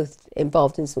they're both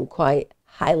involved in some quite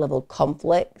high-level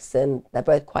conflicts and they're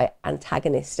both quite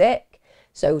antagonistic.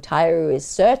 So Tyria is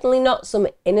certainly not some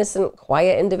innocent,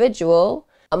 quiet individual.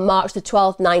 On March the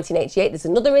 12th, 1988, there's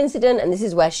another incident, and this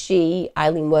is where she,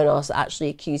 Aileen Wuornos, actually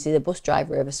accuses a bus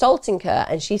driver of assaulting her,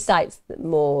 and she cites that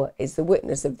Moore is the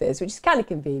witness of this, which is kind of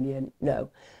convenient. No.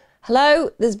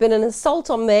 Hello, there's been an assault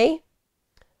on me.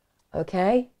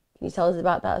 Okay, can you tell us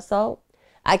about that assault?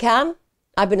 I can.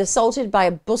 I've been assaulted by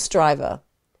a bus driver.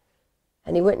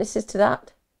 Any witnesses to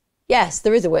that? Yes,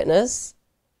 there is a witness.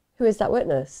 Who is that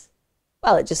witness?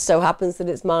 Well, it just so happens that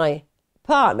it's my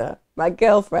partner, my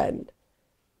girlfriend.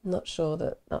 I'm not sure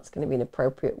that that's going to be an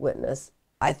appropriate witness.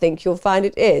 I think you'll find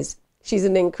it is. She's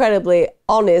an incredibly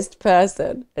honest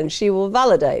person, and she will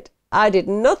validate, I did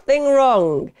nothing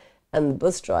wrong, and the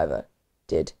bus driver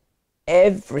did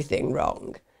everything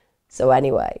wrong. So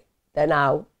anyway, they're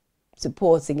now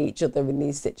supporting each other in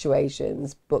these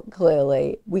situations, but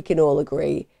clearly we can all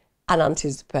agree and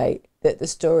anticipate that the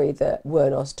story that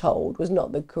Wuornos told was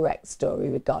not the correct story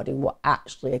regarding what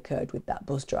actually occurred with that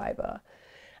bus driver.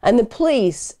 And the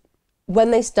police,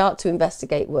 when they start to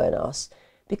investigate Wuornos,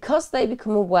 because they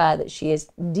become aware that she is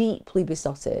deeply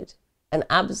besotted and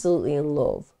absolutely in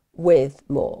love with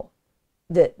Moore,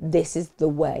 that this is the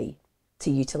way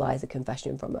to utilise a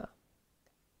confession from her.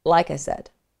 Like I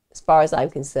said, as far as I'm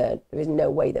concerned, there is no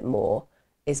way that Moore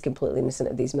is completely innocent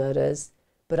of these murders.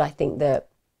 But I think that,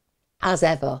 as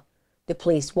ever, the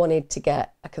police wanted to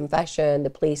get a confession. The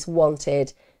police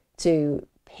wanted to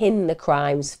pin the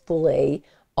crimes fully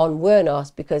on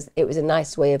Wuornos because it was a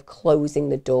nice way of closing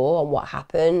the door on what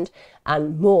happened,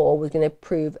 and Moore was going to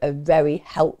prove a very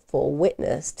helpful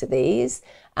witness to these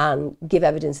and give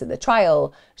evidence at the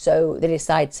trial. So they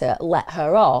decided to let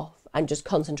her off and just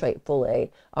concentrate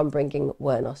fully on bringing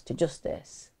Wuornos to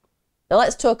justice. Now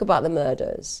let's talk about the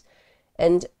murders.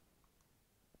 And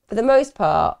for the most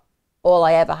part, all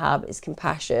I ever have is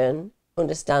compassion,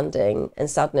 understanding, and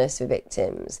sadness for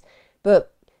victims.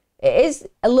 But it is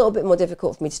a little bit more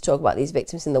difficult for me to talk about these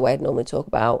victims in the way I'd normally talk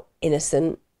about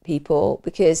innocent people,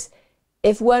 because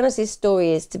if Wuornos'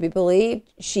 story is to be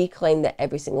believed, she claimed that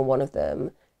every single one of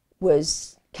them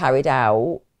was carried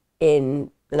out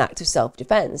in an act of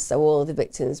self-defense. So all of the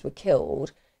victims were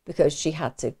killed because she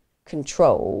had to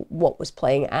control what was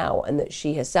playing out and that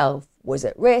she herself was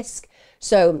at risk.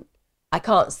 So I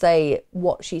can't say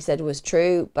what she said was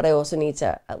true, but I also need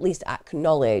to at least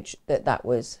acknowledge that that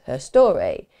was her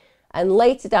story. And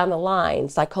later down the line,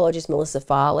 psychologist Melissa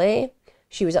Farley,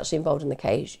 she was actually involved in the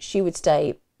case, she would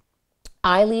state,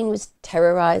 Aileen was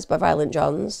terrorised by violent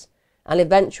Johns, and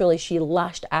eventually she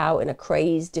lashed out in a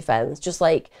crazed defence, just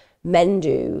like men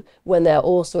do when they're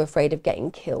also afraid of getting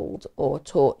killed or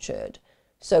tortured.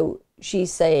 So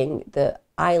she's saying that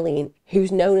Aileen,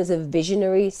 who's known as a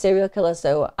visionary serial killer,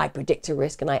 so I predict a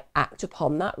risk and I act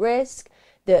upon that risk,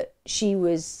 that she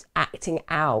was acting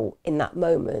out in that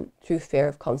moment through fear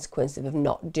of consequences of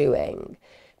not doing.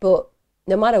 But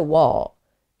no matter what,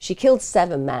 she killed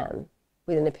 7 men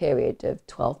within a period of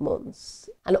 12 months.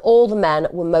 And all the men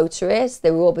were motorists.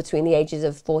 They were all between the ages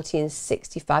of 40 and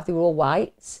 65. They were all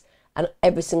whites. And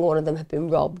every single one of them had been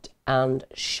robbed and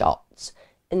shot.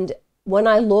 And when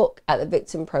I look at the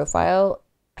victim profile,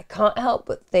 I can't help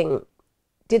but think,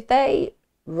 did they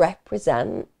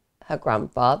represent her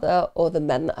grandfather or the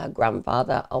men that her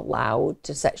grandfather allowed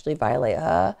to sexually violate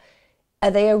her?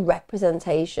 Are they a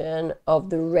representation of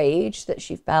the rage that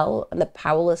she felt and the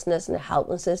powerlessness and the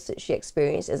helplessness that she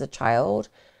experienced as a child?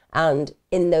 And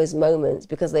in those moments,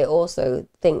 because they also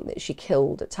think that she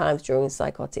killed at times during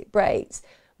psychotic breaks,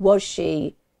 was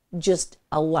she just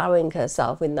allowing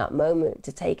herself in that moment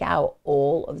to take out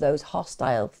all of those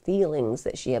hostile feelings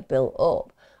that she had built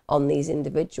up on these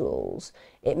individuals?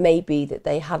 It may be that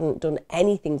they hadn't done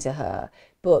anything to her,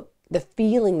 but the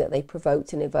feeling that they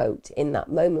provoked and evoked in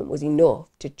that moment was enough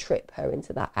to trip her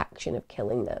into that action of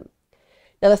killing them.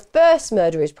 Now, the first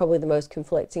murder is probably the most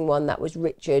conflicting one. That was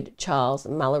Richard Charles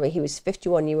Mallory. He was a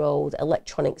 51-year-old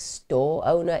electronics store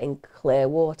owner in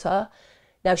Clearwater.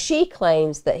 Now, she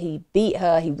claims that he beat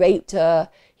her, he raped her,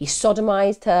 he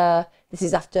sodomized her. This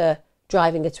is after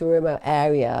driving her to a remote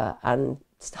area and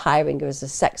hiring her as a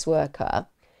sex worker.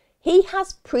 He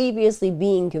has previously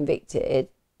been convicted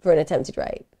for an attempted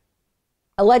rape.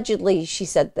 Allegedly, she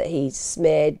said that he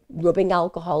smeared rubbing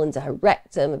alcohol into her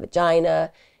rectum, her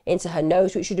vagina, into her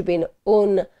nose, which should have been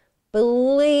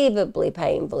unbelievably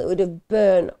painful. It would have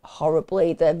burned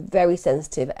horribly. They're very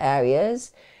sensitive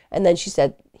areas. And then she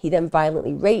said he then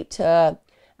violently raped her,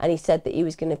 and he said that he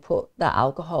was going to put that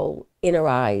alcohol in her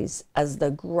eyes as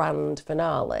the grand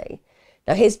finale.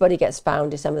 Now, his body gets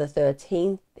found December the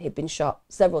 13th. He'd been shot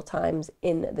several times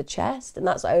in the chest, and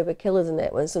that's overkill, isn't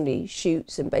it? When somebody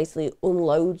shoots and basically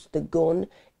unloads the gun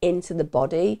into the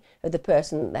body of the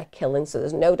person that they're killing. So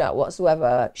there's no doubt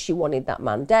whatsoever she wanted that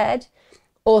man dead.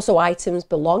 Also, items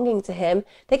belonging to him,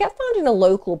 they get found in a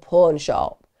local pawn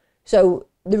shop. So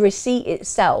the receipt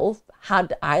itself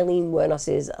had Aileen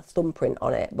Wuornos' thumbprint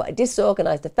on it, but a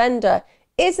disorganized offender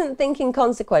isn't thinking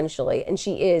consequentially, and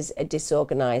she is a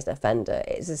disorganized offender.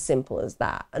 It's as simple as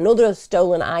that. And other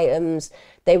stolen items,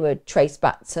 they were traced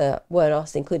back to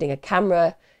Wuornos, including a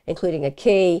camera, including a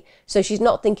key. So she's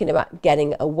not thinking about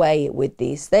getting away with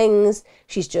these things.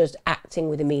 She's just acting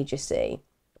with immediacy.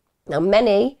 Now,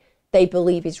 many, they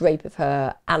believe his rape of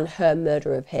her and her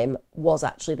murder of him was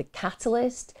actually the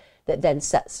catalyst that then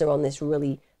sets her on this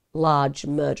really large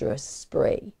murderous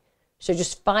spree. So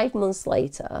just 5 months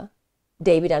later,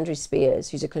 David Andrew Spears,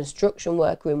 who's a construction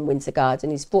worker in Winter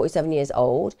Garden, he's 47 years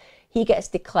old, he gets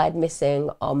declared missing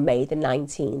on May the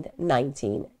 19th,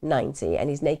 1990. And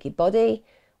his naked body,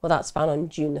 well, that's found on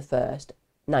June the 1st,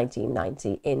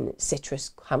 1990 in Citrus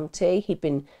County. He'd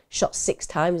been shot 6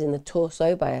 times in the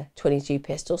torso by a .22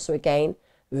 pistol. So again,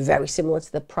 very similar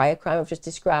to the prior crime I've just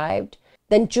described.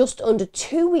 Then just under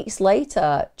 2 weeks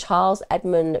later, Charles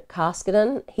Edmund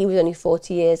Carskadon, he was only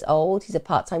 40 years old. He's a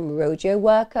part-time rodeo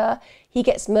worker. He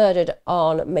gets murdered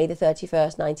on May the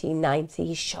 31st, 1990.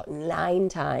 He's shot 9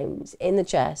 times in the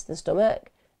chest and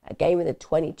stomach, again with a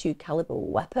 .22 caliber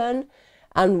weapon.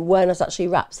 And Wuornos actually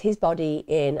wraps his body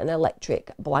in an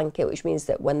electric blanket, which means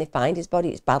that when they find his body,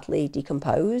 it's badly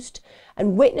decomposed.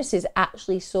 And witnesses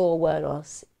actually saw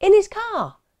Wuornos in his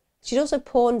car. She'd also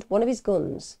pawned one of his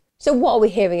guns. So what are we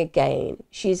hearing again?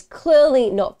 She's clearly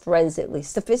not forensically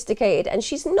sophisticated, and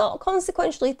she's not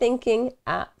consequentially thinking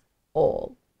at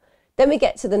all. Then we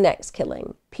get to the next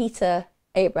killing, Peter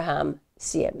Abraham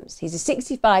Siems. He's a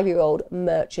 65-year-old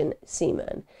merchant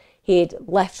seaman. He'd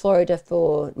left Florida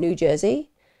for New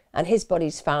Jersey, and his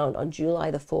body's found on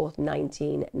July the 4th,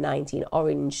 1990 in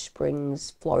Orange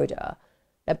Springs, Florida.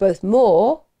 Now, both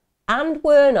Moore and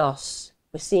Wuornos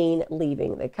were seen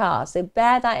leaving the car, so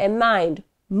bear that in mind.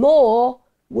 Moore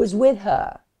was with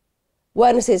her.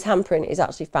 Wuornos' handprint is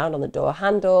actually found on the door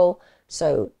handle,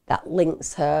 so that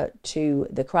links her to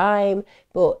the crime,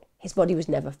 but his body was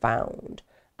never found.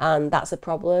 And that's a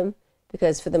problem,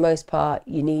 because for the most part,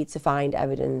 you need to find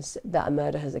evidence that a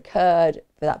murder has occurred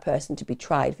for that person to be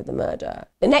tried for the murder.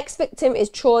 The next victim is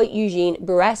Troy Eugene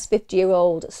Burress,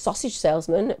 50-year-old sausage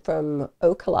salesman from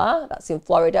Ocala, that's in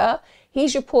Florida.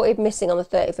 He's reported missing on the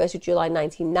 31st of July,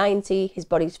 1990. His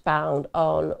body's found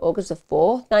on August the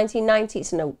 4th, 1990.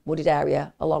 It's in a wooded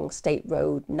area along State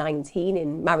Road 19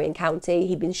 in Marion County.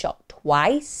 He'd been shot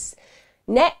twice.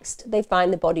 Next, they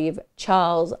find the body of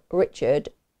Charles Richard,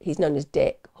 he's known as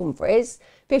Dick Humphreys,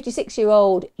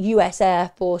 56-year-old US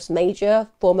Air Force major,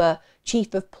 former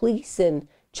chief of police and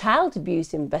child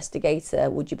abuse investigator,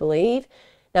 would you believe?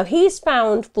 Now, he's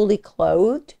found fully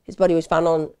clothed. His body was found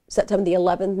on September the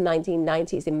 11th,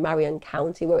 1990. It's in Marion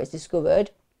County where it's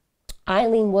discovered.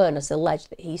 Aileen Wuornos alleged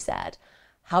that he said,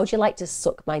 "How'd you like to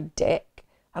suck my dick?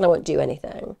 And I won't do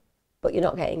anything, but you're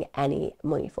not getting any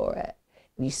money for it.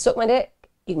 If you suck my dick,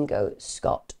 you can go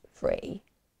scot-free."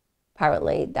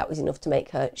 Apparently, that was enough to make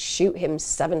her shoot him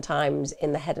 7 times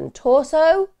in the head and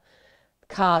torso. The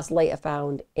car's later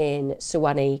found in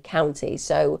Suwannee County.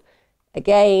 So,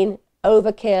 again,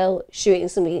 overkill, shooting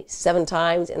somebody 7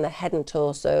 times in the head and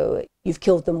torso. You've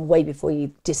killed them way before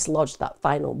you've dislodged that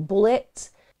final bullet.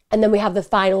 And then we have the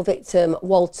final victim,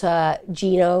 Walter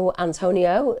Gino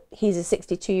Antonio. He's a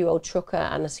 62-year-old trucker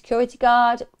and a security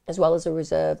guard, as well as a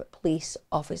reserve police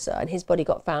officer. And his body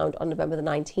got found on November the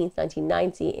 19th,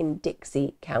 1990 in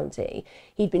Dixie County.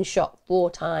 He'd been shot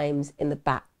 4 times in the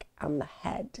back and the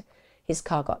head. His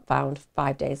car got found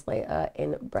 5 days later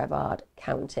in Brevard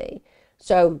County.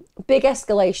 So big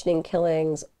escalation in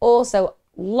killings. Also,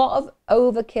 a lot of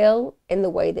overkill in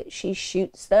the way that she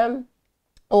shoots them.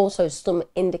 Also, some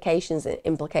indications and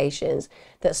implications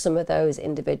that some of those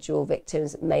individual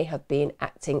victims may have been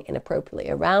acting inappropriately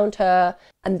around her.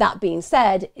 And that being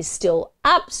said, is still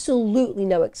absolutely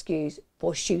no excuse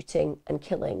for shooting and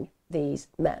killing these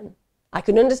men. I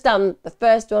can understand the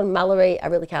first one, Mallory, I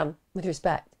really can, with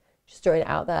respect. Just throwing it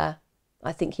out there.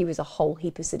 I think he was a whole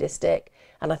heap of sadistic,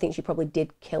 and I think she probably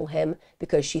did kill him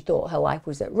because she thought her life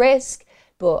was at risk,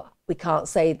 but we can't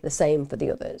say the same for the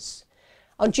others.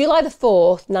 On July the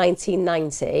 4th,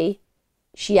 1990,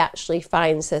 she actually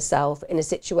finds herself in a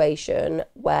situation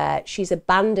where she's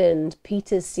abandoned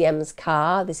Peter Siem's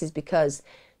car. This is because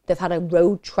they've had a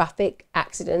road traffic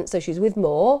accident, so she's with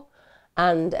Moore,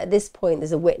 and at this point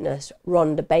there's a witness,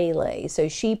 Rhonda Bailey. So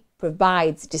she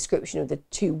provides a description of the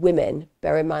 2 women.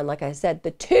 Bear in mind, like I said, the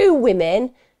 2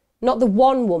 women, not the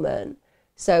 1 woman.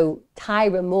 So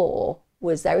Tyra Moore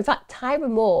was there. In fact, Tyra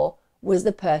Moore was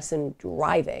the person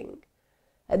driving.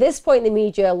 At this point, the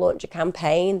media launch a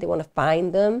campaign. They want to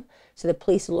find them. So the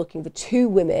police are looking for 2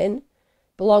 women.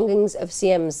 Belongings of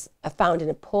Siems are found in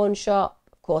a pawn shop.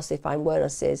 Of course, they find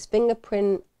Wuornos'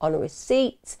 fingerprint on a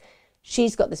receipt.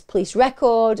 She's got this police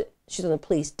record. She's on a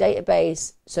police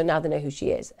database. So now they know who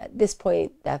she is. At this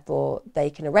point, therefore, they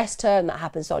can arrest her. And that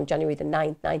happens on January the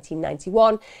 9th,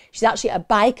 1991. She's actually at a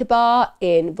biker bar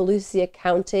in Volusia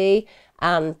County.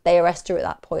 and they arrest her at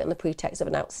that point on the pretext of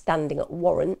an outstanding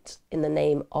warrant in the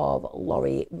name of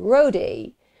Laurie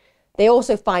Grody. They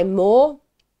also find more.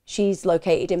 She's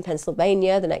located in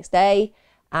Pennsylvania the next day,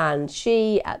 and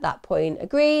she, at that point,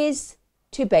 agrees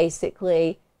to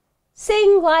basically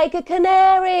sing like a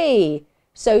canary.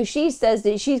 So she says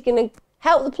that she's going to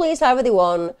help the police however they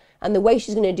want, and the way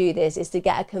she's going to do this is to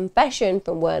get a confession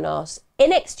from Wuornos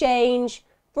in exchange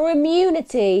for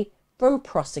immunity from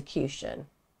prosecution.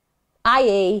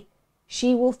 i.e.,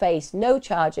 she will face no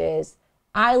charges.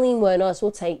 Aileen Wuornos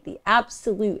will take the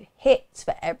absolute hits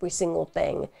for every single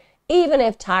thing, even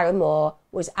if Tyra Moore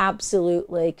was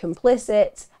absolutely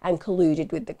complicit and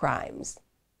colluded with the crimes.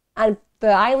 And for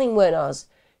Aileen Wuornos,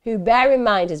 who, bear in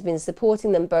mind, has been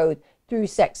supporting them both through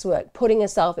sex work, putting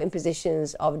herself in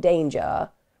positions of danger,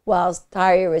 whilst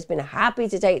Tyra has been happy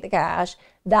to take the cash,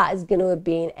 that is going to have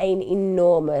been an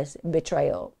enormous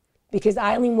betrayal. Because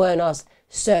Aileen Wuornos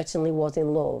certainly was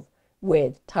in love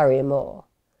with Tyra Moore.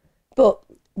 But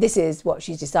this is what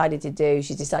she's decided to do.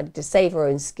 She's decided to save her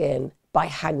own skin by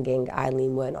hanging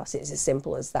Aileen Wuornos. It's as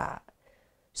simple as that.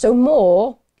 So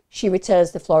Moore, she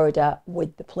returns to Florida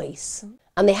with the police.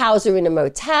 And they house her in a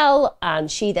motel,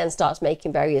 and she then starts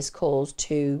making various calls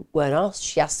to Wuornos.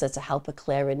 She asks her to help her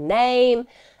clear her name.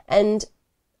 And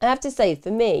I have to say,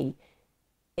 for me,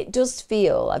 it does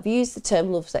feel, I've used the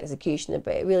term loveless executioner,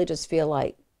 but it really does feel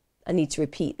like I need to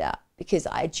repeat that, because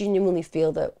I genuinely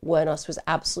feel that Wuornos was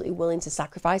absolutely willing to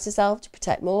sacrifice herself to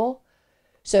protect Moore.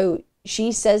 So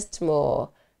she says to Moore,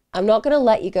 I'm not going to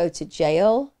let you go to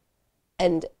jail.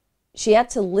 And she had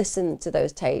to listen to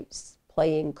those tapes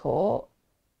play in court.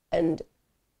 And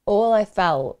all I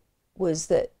felt was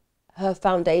that her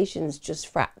foundations just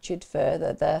fractured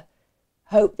further. The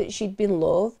hope that she'd been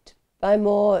loved by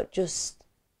Moore just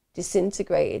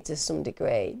disintegrated to some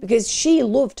degree, because she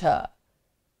loved her,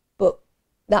 but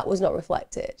that was not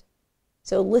reflected.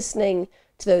 So listening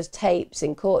to those tapes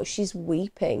in court, she's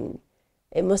weeping.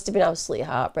 It must have been absolutely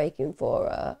heartbreaking for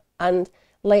her. And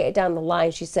later down the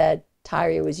line, she said,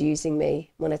 Tyra was using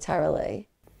me monetarily.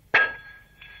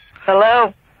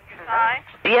 Hello? Hi.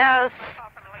 Yes.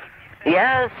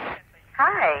 Yes.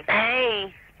 Hi.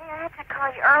 Hey. Hey, I had to call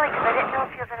you early because I didn't know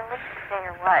if you were going to leave today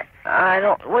or what. I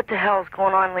don't... What the hell's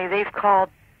going on, Lee? They've called.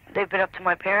 They've been up to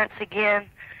my parents again.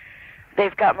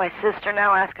 They've got my sister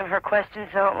now asking her questions.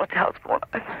 I don't know what the hell's going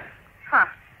on. Huh.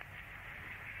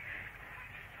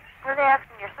 What are they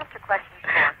asking your sister questions for?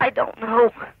 I don't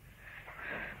know.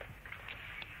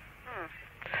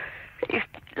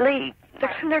 Lee,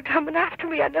 they're coming after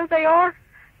me. I know they are.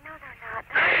 No, they're not.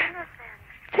 They're innocent.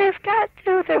 They've got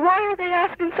to. Why are they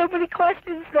asking so many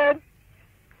questions then?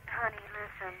 Honey,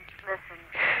 listen.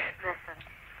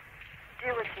 Do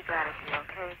what you gotta do,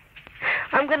 okay?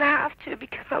 I'm gonna have to,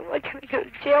 because I'm like gonna go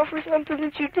to jail for something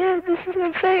that you did. This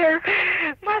isn't fair.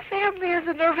 My family is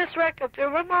a nervous wreck up there.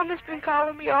 My mom has been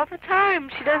calling me all the time.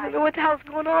 She doesn't know what the hell's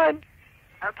going on.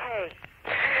 Okay.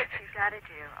 Do what you gotta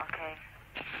do, okay?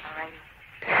 Alrighty.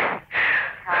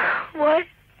 What?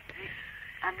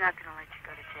 I'm not gonna let you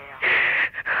go to jail.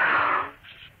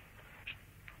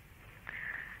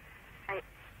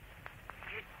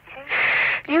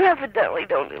 You evidently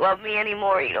don't love me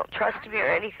anymore. You don't trust me or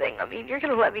anything. I mean, you're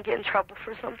going to let me get in trouble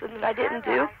for something that I didn't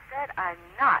do? I said I'm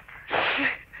not.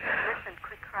 Listen,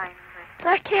 quit crying. Listen.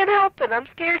 I can't help it. I'm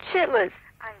scared shitless.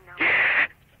 I know.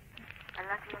 I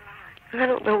love you a lot. I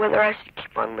don't know whether I should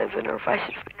keep on living or if I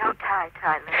should... No, Ty,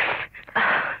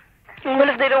 listen. What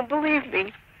if they don't believe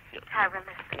me? Tyra,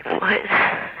 listen. What?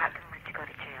 I'm not going to let you go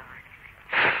to jail or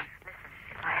anything. Listen,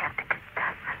 if I have to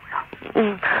confess, I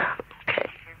will. Okay.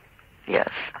 Yes.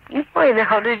 Why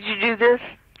now did you do this?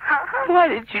 Why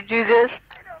did you do this?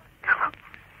 I don't know.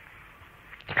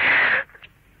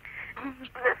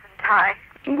 Listen, Ty.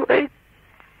 What?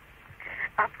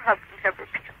 I'll probably never be able to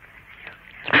see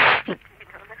you. You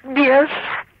know that? Yes.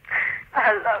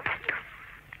 I love you.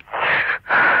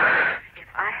 If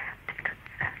I have to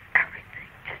confess everything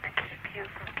just to keep you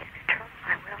from getting in trouble, I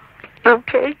will.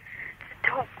 Okay. So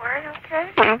don't worry, okay?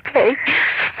 Okay.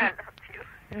 I love you.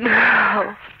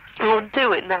 No. I'll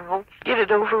do it now. Get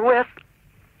it over with.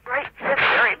 Right this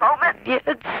very moment? Yes.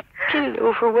 Get it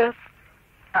over with.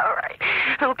 All right.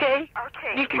 Okay?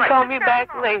 Okay. You can right call this me very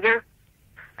back moment. later.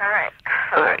 All right.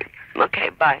 All right. Okay,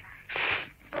 bye.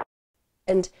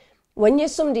 And when you're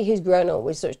somebody who's grown up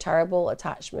with such terrible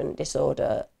attachment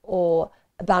disorder or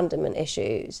abandonment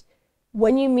issues,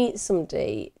 when you meet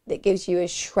somebody that gives you a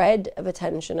shred of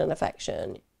attention and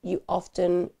affection, you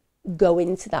often go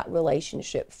into that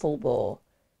relationship full bore,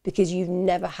 because you've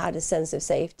never had a sense of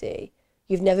safety.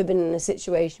 You've never been in a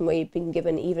situation where you've been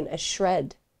given even a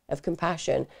shred of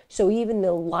compassion. So even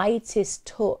the lightest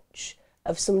touch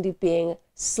of somebody being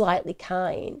slightly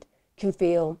kind can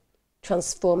feel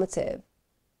transformative,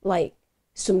 like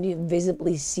somebody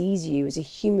visibly sees you as a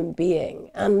human being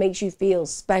and makes you feel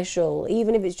special,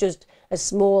 even if it's just a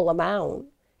small amount,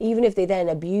 even if they then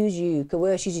abuse you,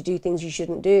 coerce you to do things you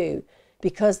shouldn't do,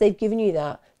 because they've given you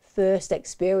that first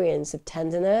experience of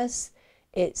tenderness.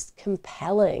 It's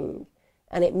compelling,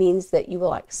 and it means that you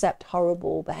will accept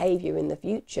horrible behavior in the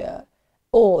future,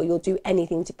 or you'll do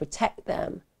anything to protect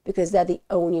them because they're the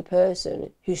only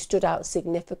person who stood out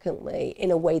significantly in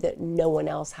a way that no one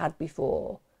else had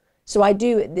before. So I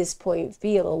do at this point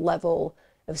feel a level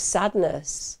of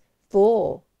sadness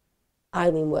for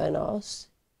Aileen Wuornos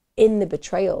in the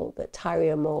betrayal that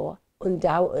Tyria Moore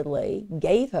undoubtedly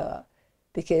gave her,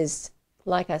 because,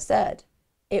 like I said,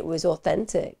 it was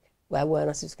authentic where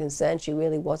Wuornos was concerned. She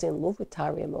really was in love with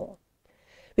Tyria Moore.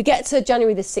 We get to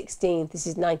January the 16th, this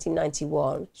is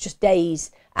 1991, just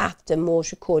days after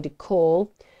Moore's recorded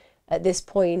call. At this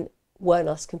point,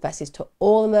 Wuornos confesses to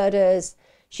all the murders.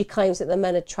 She claims that the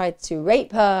men had tried to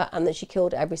rape her and that she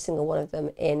killed every single one of them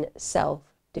in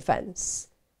self-defense.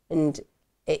 And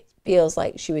it feels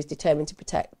like she was determined to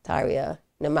protect Tyria,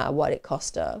 no matter what it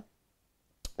cost her.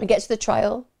 We get to the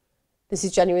trial. This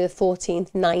is January the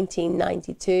 14th,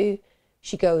 1992.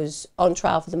 She goes on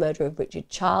trial for the murder of Richard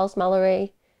Charles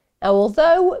Mallory. Now,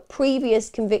 although previous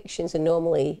convictions are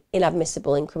normally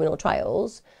inadmissible in criminal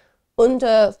trials,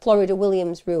 under Florida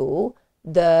Williams rule,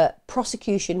 the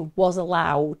prosecution was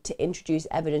allowed to introduce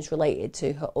evidence related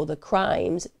to her other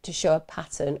crimes to show a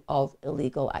pattern of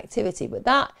illegal activity. But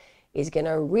that is going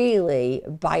to really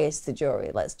bias the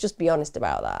jury. Let's just be honest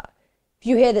about that. If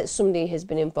you hear that somebody has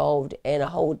been involved in a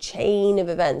whole chain of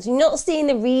events, you're not seeing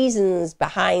the reasons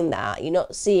behind that. You're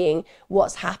not seeing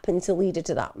what's happened to lead her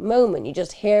to that moment. You're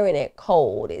just hearing it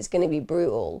cold. It's going to be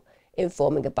brutal,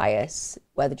 informing a bias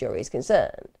where the jury is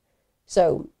concerned.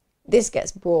 So this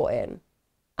gets brought in.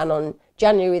 And on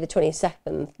January the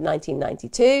 22nd,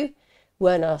 1992,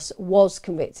 Wuornos was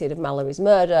convicted of Mallory's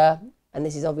murder. And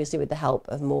this is obviously with the help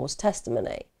of Moore's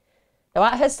testimony. Now,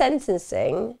 at her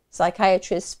sentencing,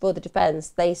 psychiatrists for the defence,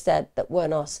 they said that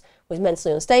Wuornos was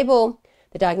mentally unstable.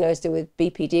 They diagnosed her with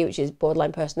BPD, which is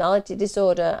borderline personality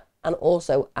disorder, and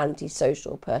also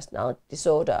antisocial personality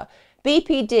disorder.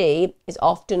 BPD is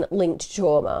often linked to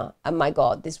trauma, and my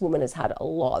God, this woman has had a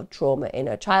lot of trauma in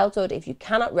her childhood. If you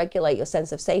cannot regulate your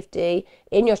sense of safety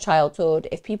in your childhood,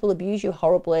 if people abuse you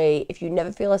horribly, if you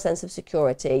never feel a sense of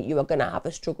security, you are going to have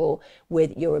a struggle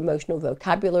with your emotional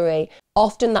vocabulary.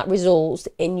 Often that results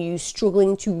in you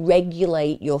struggling to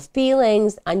regulate your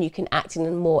feelings, and you can act in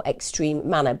a more extreme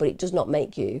manner, but it does not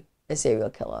make you a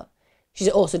serial killer. She's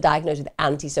also diagnosed with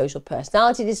antisocial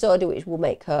personality disorder, which will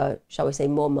make her, shall we say,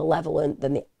 more malevolent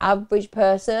than the average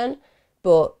person.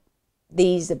 But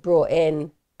these are brought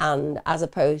in, and as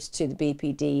opposed to the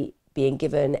BPD being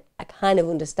given a kind of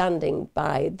understanding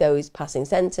by those passing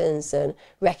sentence and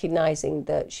recognising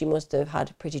that she must have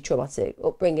had a pretty traumatic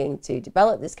upbringing to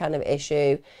develop this kind of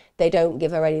issue, they don't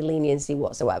give her any leniency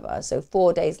whatsoever. So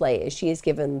 4 days later, she is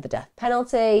given the death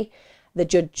penalty. The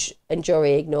judge and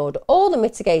jury ignored all the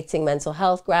mitigating mental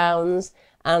health grounds,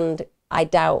 and I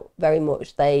doubt very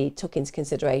much they took into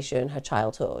consideration her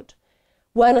childhood.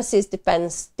 Wuornos'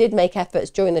 defence did make efforts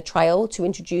during the trial to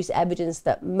introduce evidence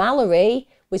that Mallory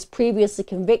was previously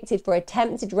convicted for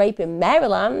attempted rape in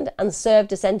Maryland and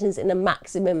served a sentence in a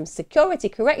maximum security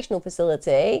correctional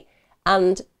facility.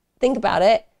 And think about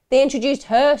it, they introduced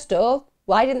her stuff.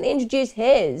 Why didn't they introduce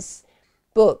his?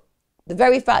 But the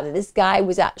very fact that this guy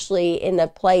was actually in a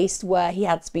place where he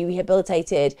had to be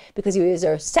rehabilitated because he was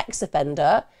a sex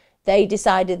offender, they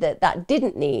decided that that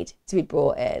didn't need to be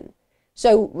brought in.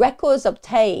 So records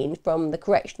obtained from the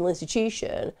correctional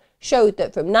institution showed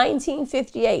that from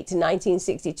 1958 to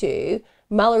 1962,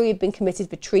 Mallory had been committed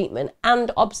for treatment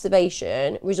and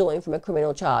observation resulting from a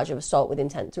criminal charge of assault with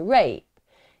intent to rape.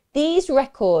 These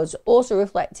records also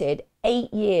reflected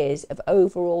 8 years of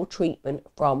overall treatment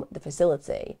from the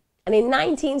facility. And in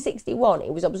 1961,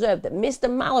 it was observed that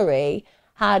Mr. Mallory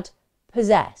had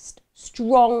possessed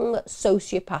strong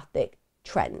sociopathic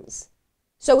trends.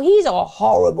 So he's a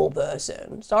horrible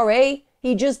person. Sorry,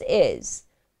 he just is.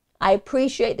 I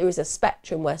appreciate there is a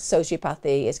spectrum where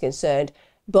sociopathy is concerned,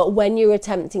 but when you're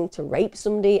attempting to rape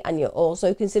somebody and you're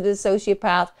also considered a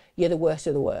sociopath, you're the worst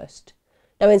of the worst.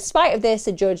 Now, in spite of this,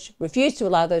 the judge refused to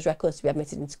allow those records to be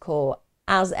admitted into court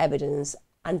as evidence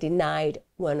and denied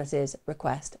Wuornos'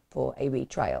 request for a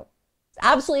retrial. It's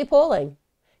absolutely appalling.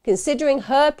 Considering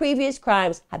her previous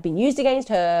crimes had been used against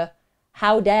her,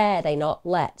 how dare they not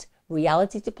let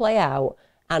reality to play out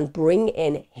and bring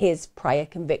in his prior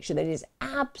conviction. It is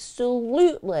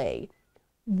absolutely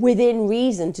within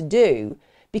reason to do,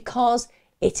 because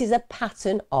it is a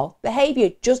pattern of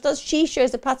behaviour. Just as she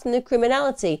shows a pattern of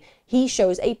criminality, he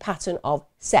shows a pattern of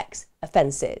sex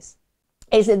offences.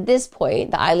 It's at this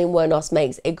point that Aileen Wuornos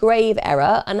makes a grave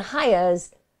error and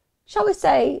hires, shall we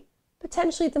say,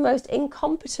 potentially the most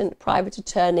incompetent private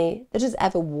attorney that has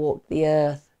ever walked the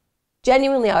earth.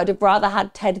 Genuinely, I would have rather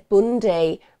had Ted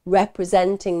Bundy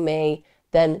representing me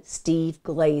than Steve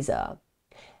Glazer.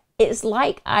 It's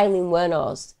like Aileen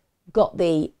Wuornos got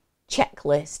the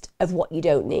checklist of what you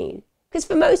don't need. Because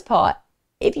for most part,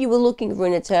 if you were looking for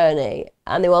an attorney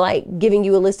and they were like giving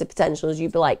you a list of potentials,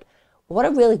 you'd be like, what I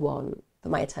really want for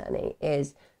my attorney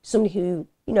is somebody who,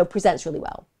 you know, presents really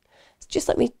well. So just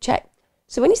let me check.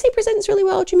 So when you say presents really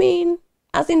well, do you mean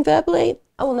as in verbally?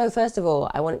 Oh, well, no, first of all,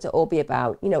 I want it to all be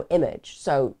about, you know, image.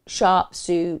 So sharp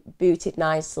suit, booted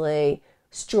nicely,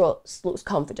 struts, looks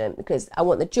confident, because I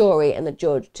want the jury and the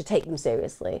judge to take them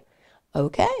seriously.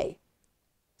 Okay.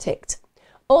 Ticked.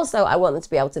 Also, I want them to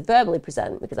be able to verbally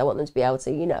present, because I want them to be able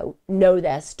to, you know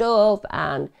their stuff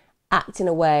and act in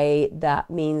a way that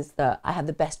means that I have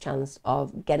the best chance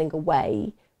of getting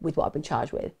away with what I've been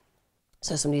charged with.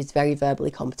 So somebody who's very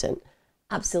verbally competent.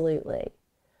 Absolutely.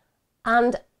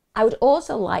 And I would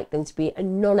also like them to be a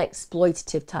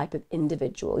non-exploitative type of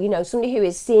individual. You know, somebody who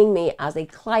is seeing me as a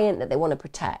client that they want to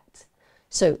protect.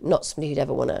 So not somebody who'd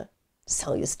ever want to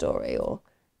sell your story or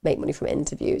make money from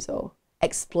interviews or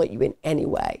exploit you in any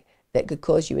way that could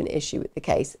cause you an issue with the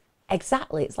case.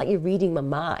 Exactly. It's like you're reading my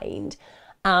mind.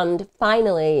 And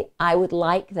finally, I would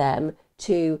like them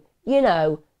to, you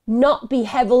know, not be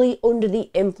heavily under the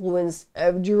influence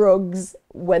of drugs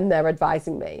when they're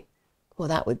advising me. Well,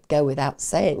 that would go without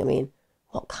saying. I mean,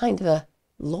 what kind of a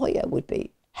lawyer would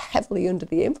be heavily under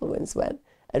the influence when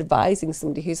advising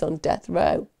somebody who's on death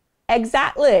row?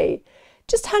 Exactly.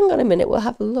 Just hang on a minute, we'll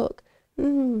have a look.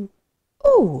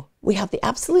 Oh, we have the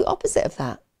absolute opposite of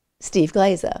that. Steve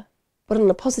Glazer. But on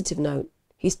a positive note,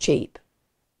 he's cheap.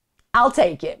 I'll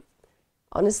take it.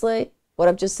 Honestly, what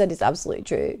I've just said is absolutely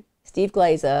true. Steve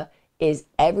Glazer is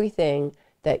everything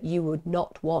that you would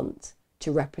not want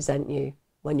to represent you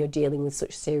when you're dealing with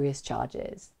such serious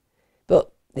charges.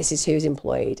 But this is who's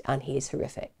employed, and he is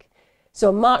horrific. So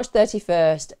on March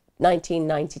 31st,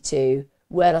 1992,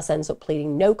 Wuornos ends up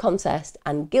pleading no contest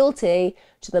and guilty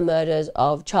to the murders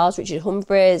of Charles Richard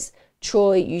Humphreys,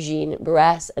 Troy Eugene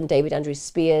Barres, and David Andrew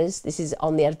Spears. This is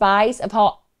on the advice of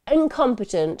her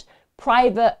incompetent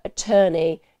private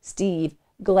attorney, Steve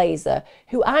Glazer,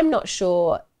 who I'm not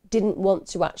sure didn't want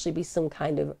to actually be some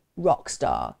kind of rock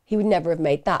star. He would never have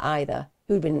made that either.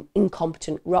 He would have been an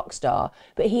incompetent rock star.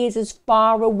 But he is as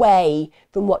far away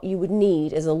from what you would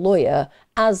need as a lawyer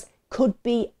as could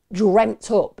be dreamt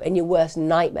up in your worst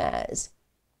nightmares.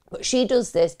 But she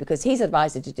does this because he's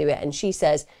advised her to do it, and she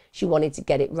says she wanted to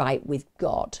get it right with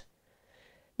God.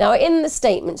 Now, in the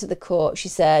statement to the court, she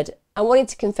said, I wanted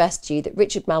to confess to you that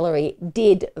Richard Mallory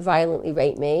did violently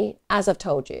rape me, as I've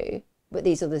told you, but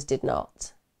these others did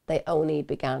not. They only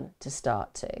began to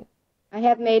start to. I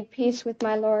have made peace with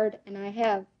my Lord, and I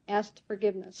have asked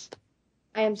forgiveness.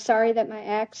 I am sorry that my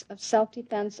acts of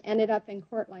self-defense ended up in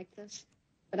court like this,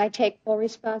 but I take full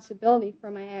responsibility for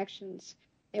my actions.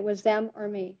 It was them or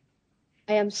me.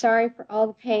 I am sorry for all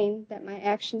the pain that my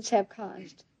actions have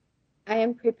caused. I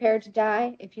am prepared to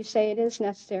die if you say it is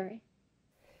necessary.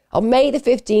 On May the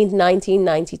 15th,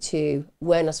 1992,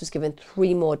 Wuornos was given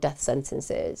 3 more death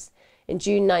sentences. In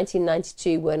June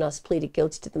 1992, Wuornos pleaded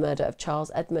guilty to the murder of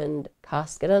Charles Edmund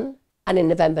Karskanen. And in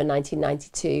November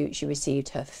 1992, she received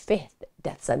her 5th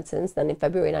death sentence. Then in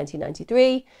February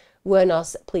 1993,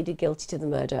 Wuornos pleaded guilty to the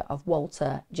murder of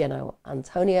Walter Geno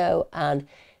Antonio, and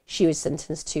she was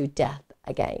sentenced to death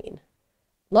again.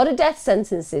 A lot of death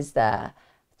sentences there.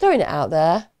 Throwing it out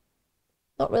there.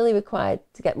 Not really required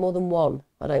to get more than 1,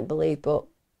 I don't believe, but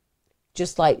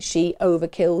just like she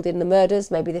overkilled in the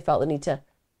murders, maybe they felt the need to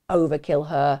overkill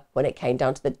her when it came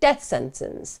down to the death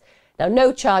sentence. Now,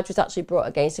 no charge was actually brought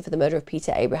against her for the murder of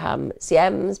Peter Abraham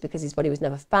Siems because his body was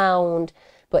never found.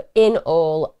 But in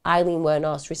all, Aileen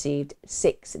Wuornos received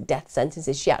 6 death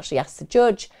sentences. She actually asked the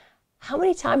judge, how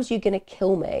many times are you going to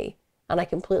kill me? And I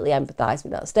completely empathise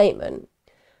with that statement.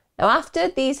 Now, after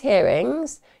these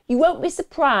hearings, you won't be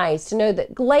surprised to know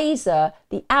that Glazer,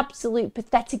 the absolute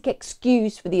pathetic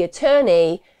excuse for the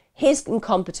attorney, his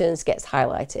incompetence gets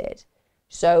highlighted.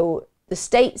 So the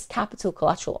state's capital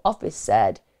collateral office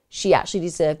said she actually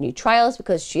deserved new trials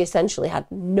because she essentially had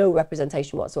no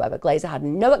representation whatsoever. Glazer had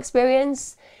no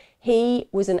experience. He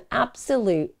was an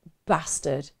absolute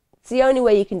bastard. It's the only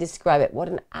way you can describe it. What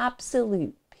an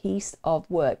absolute piece of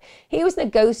work. He was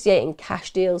negotiating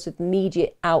cash deals with media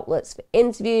outlets for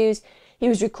interviews. He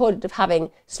was recorded of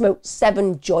having smoked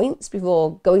 7 joints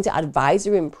before going to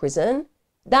advisor in prison.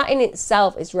 That in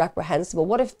itself is reprehensible.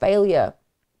 What a failure.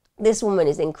 This woman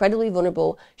is incredibly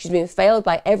vulnerable. She's been failed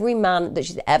by every man that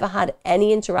she's ever had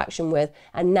any interaction with.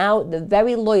 And now the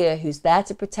very lawyer who's there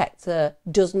to protect her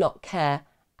does not care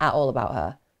at all about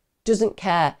her. Doesn't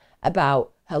care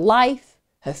about her life,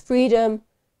 her freedom,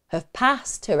 her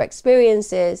past, her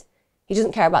experiences. He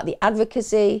doesn't care about the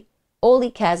advocacy. All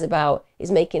he cares about is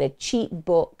making a cheap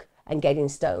buck and getting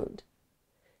stoned.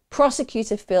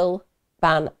 Prosecutor Phil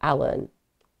Van Allen,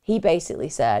 he basically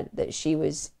said that she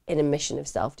was in a mission of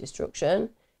self-destruction.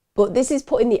 But this is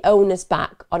putting the onus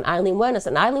back on Aileen Wuornos.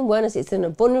 And Aileen Wuornos is in a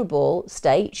vulnerable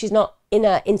state. She's not in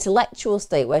an intellectual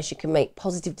state where she can make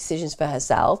positive decisions for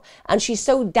herself. And she's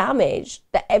so damaged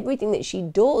that everything that she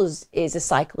does is a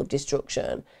cycle of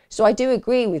destruction. So I do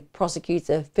agree with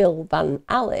prosecutor Phil Van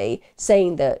Allen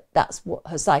saying that that's what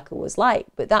her cycle was like.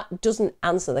 But that doesn't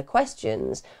answer the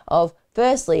questions of,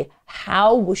 firstly,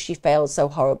 how was she failed so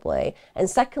horribly? And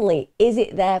secondly, is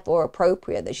it therefore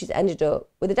appropriate that she's ended up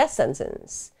with a death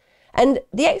sentence? And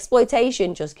the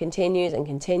exploitation just continues and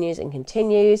continues and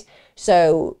continues.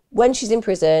 So when she's in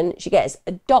prison, she gets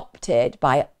adopted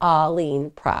by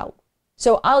Aileen Wuornos.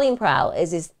 So Aileen Wuornos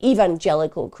is this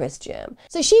evangelical Christian.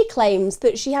 So she claims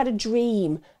that she had a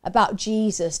dream about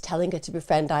Jesus telling her to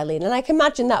befriend Aileen. And I can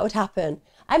imagine that would happen.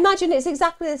 I imagine it's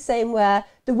exactly the same where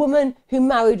the woman who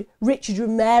married Richard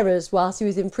Ramirez whilst he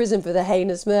was in prison for the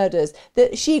heinous murders,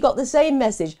 that she got the same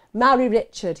message: marry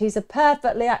Richard, he's a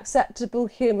perfectly acceptable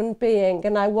human being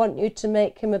and I want you to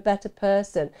make him a better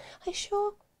person. Are you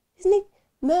sure? Isn't he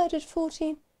murdered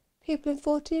 14 people in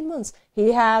 14 months?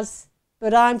 He has,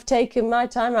 but I've taken my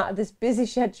time out of this busy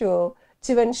schedule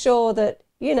to ensure that,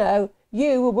 you know,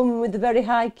 you, a woman with a very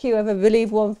high IQ, ever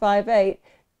believe 158,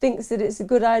 thinks that it's a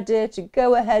good idea to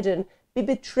go ahead and be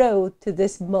betrothed to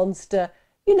this monster,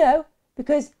 you know,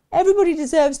 because everybody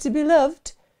deserves to be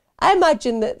loved. I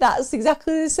imagine that that's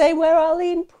exactly the same where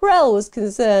Aileen Wuornos was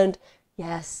concerned.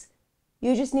 Yes,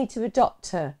 you just need to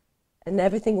adopt her and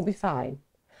everything will be fine.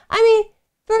 I mean,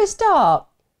 for a start,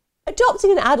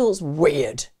 adopting an adult's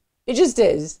weird. It just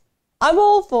is. I'm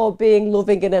all for being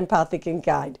loving and empathic and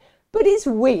kind, but it's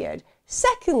weird.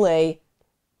 Secondly,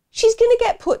 she's going to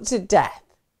get put to death.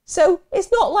 So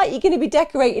it's not like you're going to be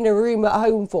decorating a room at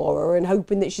home for her and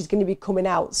hoping that she's going to be coming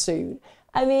out soon.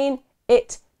 I mean,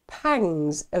 it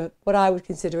pangs of what I would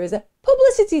consider as a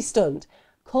publicity stunt.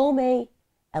 Call me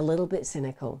a little bit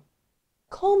cynical.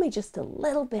 Call me just a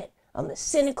little bit on the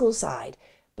cynical side.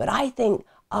 But I think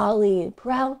Aileen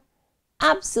Wuornos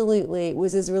absolutely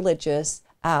was as religious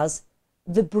as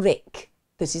the brick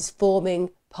that is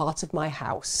forming part of my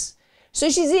house. So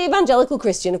she's the evangelical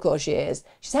Christian, of course she is.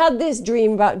 She's had this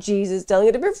dream about Jesus telling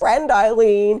her to befriend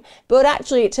Aileen, but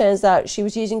actually it turns out she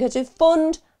was using her to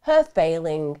fund her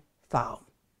failing farm.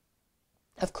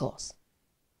 Of course.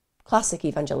 Classic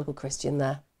evangelical Christian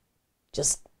there.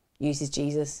 Just uses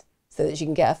Jesus so that she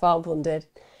can get her farm funded.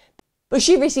 But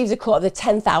she receives a cut of the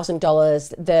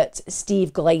 $10,000 that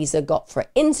Steve Glazer got for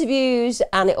interviews.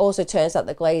 And it also turns out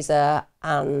that Glazer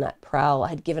and Wuornos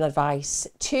had given advice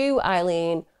to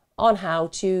Aileen on how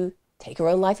to take her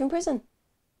own life in prison.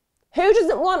 Who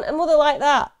doesn't want a mother like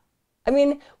that? I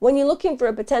mean, when you're looking for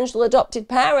a potential adopted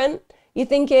parent, you're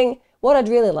thinking, what I'd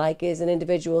really like is an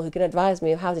individual who can advise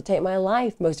me of how to take my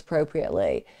life most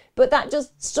appropriately. But that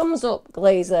just sums up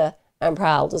Glazer and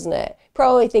Wuornos, doesn't it?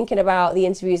 Probably thinking about the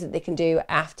interviews that they can do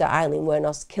after Aileen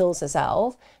Wuornos kills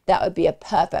herself. That would be a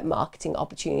perfect marketing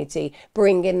opportunity,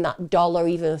 bring in that dollar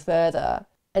even further.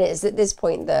 And it's at this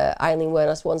point that Aileen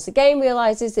Wuornos once again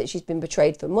realises that she's been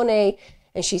betrayed for money.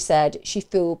 And she said, she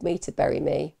fooled me to bury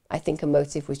me. I think her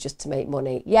motive was just to make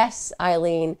money. Yes,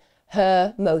 Aileen,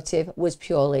 her motive was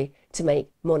purely to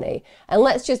make money. And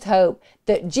let's just hope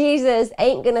that Jesus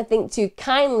ain't going to think too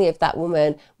kindly of that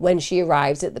woman when she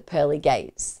arrives at the pearly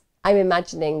gates. I'm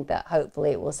imagining that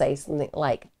hopefully it will say something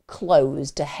like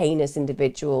closed to heinous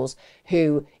individuals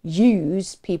who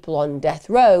use people on death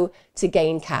row to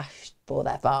gain cash for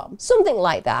their farm. Something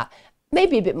like that.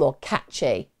 Maybe a bit more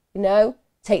catchy, you know?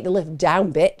 Take the lift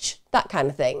down, bitch. That kind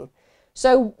of thing.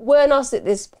 So Wuornos at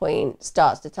this point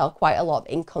starts to tell quite a lot of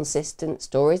inconsistent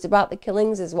stories about the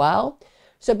killings as well.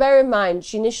 So bear in mind,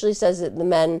 she initially says that the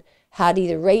men had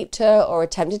either raped her or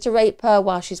attempted to rape her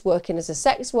while she's working as a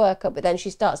sex worker, but then she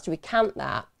starts to recant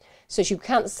that. So she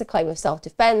recants the claim of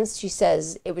self-defense. She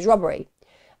says it was robbery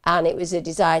and it was a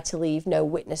desire to leave no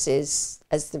witnesses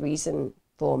as the reason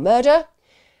for murder.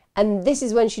 And this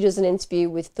is when she does an interview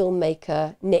with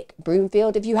filmmaker Nick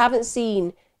Broomfield. If you haven't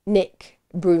seen Nick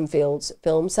Broomfield's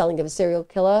film, Selling of a Serial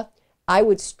Killer. I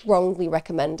would strongly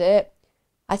recommend it.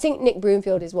 I think Nick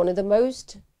Broomfield is one of the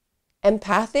most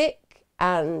empathic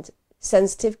and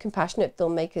sensitive, compassionate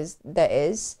filmmakers there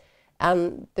is.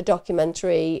 And the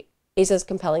documentary is as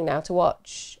compelling now to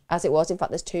watch as it was. In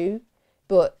fact, there's two.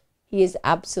 But he is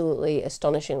absolutely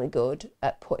astonishingly good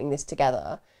at putting this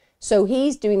together. So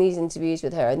he's doing these interviews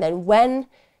with her. And then when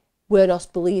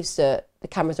Wuornos believes that the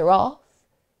cameras are off,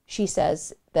 she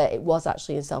says that it was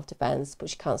actually in self-defense, but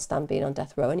she can't stand being on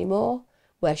death row anymore,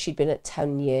 where she'd been at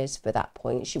 10 years for that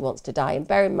point. She wants to die. And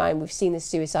bear in mind, we've seen this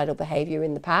suicidal behaviour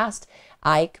in the past.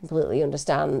 I completely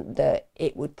understand that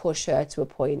it would push her to a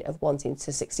point of wanting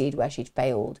to succeed where she'd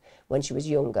failed when she was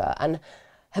younger. And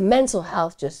her mental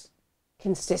health just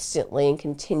consistently and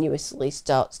continuously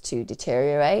starts to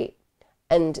deteriorate.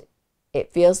 And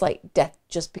it feels like death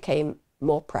just became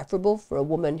more preferable for a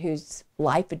woman whose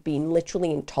life had been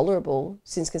literally intolerable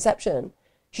since conception.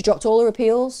 She dropped all her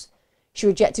appeals. She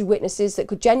rejected witnesses that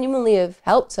could genuinely have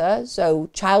helped her, so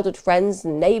childhood friends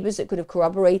and neighbours that could have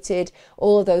corroborated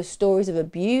all of those stories of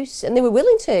abuse, and they were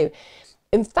willing to.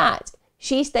 In fact,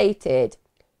 she stated,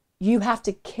 "You have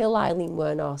to kill Aileen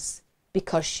Wuornos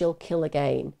because she'll kill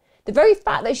again." The very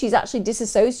fact that she's actually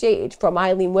disassociated from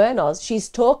Aileen Wuornos, she's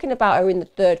talking about her in the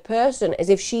third person as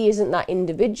if she isn't that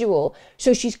individual.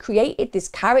 So she's created this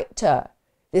character,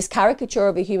 this caricature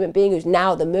of a human being who's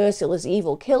now the merciless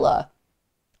evil killer,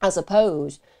 as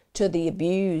opposed to the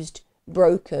abused,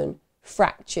 broken,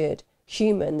 fractured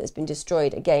human that's been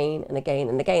destroyed again and again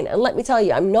and again. And let me tell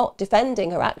you, I'm not defending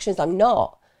her actions, I'm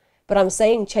not. But I'm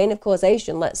saying chain of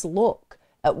causation, let's look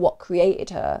at what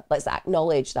created her. Let's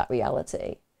acknowledge that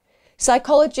reality.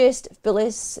 Psychologist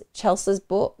Phyllis Chelsea's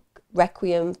book,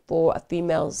 Requiem for a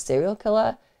Female Serial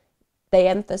Killer, they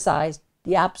emphasised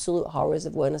the absolute horrors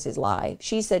of Wuornos' life.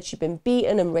 She said she'd been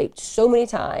beaten and raped so many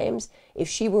times. If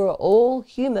she were at all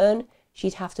human,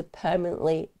 she'd have to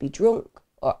permanently be drunk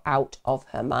or out of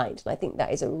her mind. And I think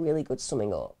that is a really good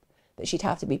summing up, that she'd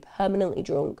have to be permanently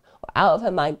drunk or out of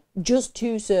her mind just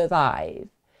to survive.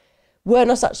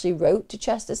 Wuornos actually wrote to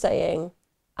Chester saying,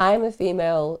 "I am a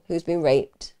female who's been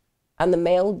raped, and the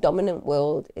male dominant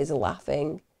world is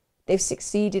laughing. They've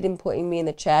succeeded in putting me in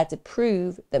the chair to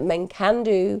prove that men can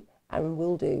do and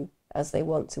will do as they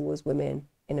want towards women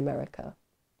in America."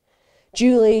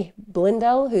 Julie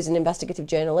Blindell, who's an investigative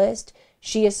journalist,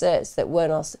 she asserts that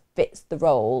Wuornos fits the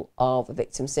role of a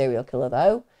victim serial killer,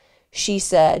 though. She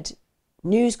said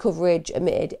news coverage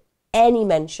omitted any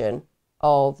mention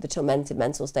of the tormented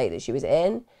mental state that she was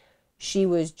in. She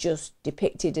was just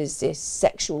depicted as this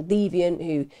sexual deviant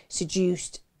who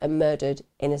seduced and murdered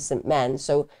innocent men.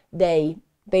 So they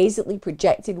basically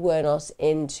projected Wuornos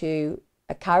into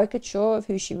a caricature of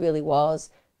who she really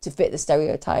was to fit the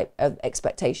stereotype of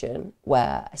expectation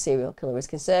where a serial killer is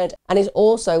concerned. And it's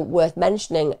also worth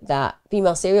mentioning that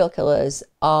female serial killers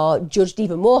are judged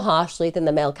even more harshly than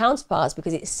their male counterparts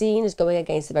because it's seen as going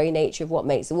against the very nature of what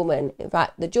makes a woman. In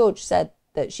fact, the judge said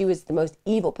that she was the most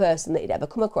evil person that he'd ever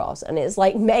come across. And it's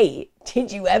like, mate,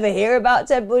 did you ever hear about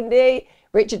Ted Bundy?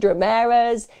 Richard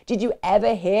Ramirez? Did you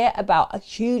ever hear about a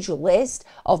huge list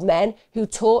of men who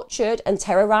tortured and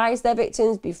terrorized their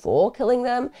victims before killing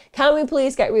them? Can we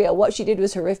please get real? What she did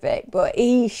was horrific, but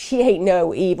she ain't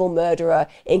no evil murderer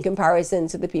in comparison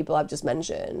to the people I've just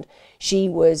mentioned. She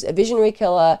was a visionary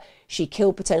killer. She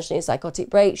killed potentially in psychotic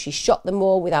breaks. She shot them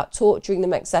all without torturing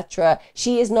them, etc.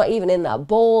 She is not even in that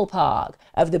ballpark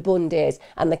of the Bundys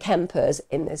and the Kempers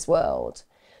in this world.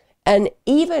 And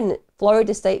even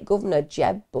Florida State Governor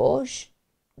Jeb Bush,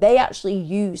 they actually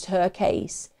used her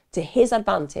case to his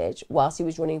advantage whilst he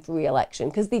was running for re-election,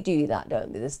 because they do that,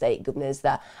 don't they, the state governors,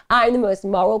 that I'm the most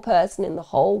moral person in the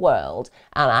whole world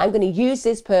and I'm going to use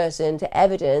this person to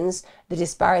evidence the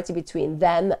disparity between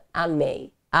them and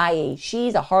me, i.e.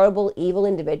 she's a horrible, evil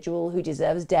individual who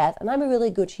deserves death and I'm a really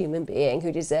good human being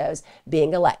who deserves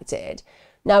being elected.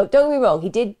 Now, don't get me wrong, he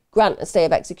did grant a stay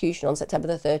of execution on September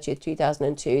the 30th,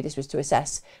 2002. This was to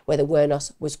assess whether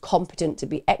Wuornos was competent to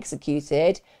be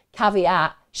executed.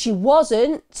 Caveat, she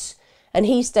wasn't. And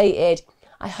he stated,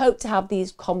 "I hope to have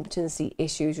these competency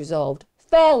issues resolved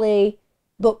fairly,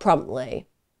 but promptly."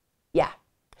 Yeah.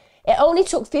 It only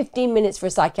took 15 minutes for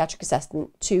a psychiatric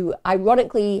assessment to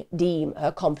ironically deem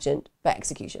her competent for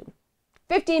execution.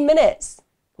 15 minutes.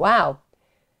 Wow.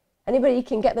 Anybody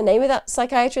can get the name of that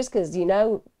psychiatrist? Because, you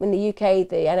know, in the UK,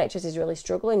 the NHS is really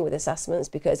struggling with assessments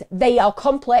because they are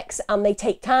complex and they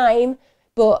take time.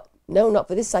 But No, not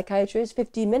for this psychiatrist.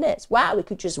 15 minutes. Wow, we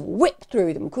could just whip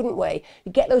through them, couldn't we?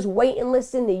 You get those waiting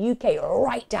lists in the UK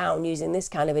right down using this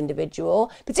kind of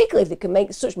individual, particularly if they can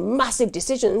make such massive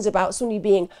decisions about somebody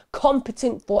being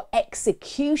competent for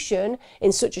execution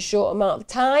in such a short amount of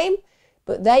time.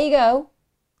 But there you go.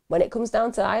 When it comes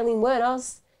down to Aileen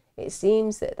Wuornos, it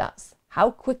seems that that's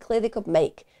how quickly they could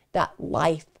make that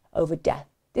life over death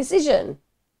decision.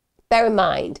 Bear in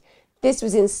mind, this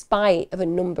was in spite of a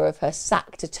number of her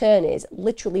sacked attorneys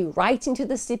literally writing to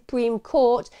the Supreme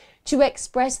Court to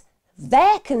express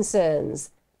their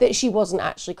concerns that she wasn't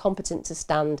actually competent to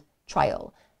stand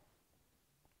trial.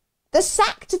 The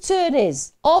sacked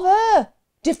attorneys of her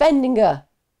defending her.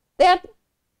 They had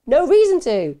no reason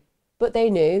to, but they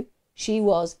knew she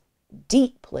was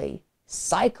deeply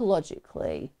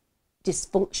psychologically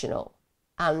dysfunctional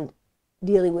and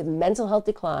dealing with mental health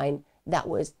decline that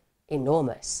was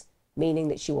enormous, meaning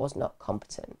that she was not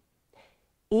competent.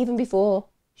 Even before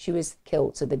she was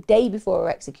killed, so the day before her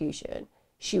execution,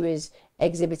 she was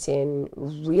exhibiting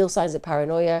real signs of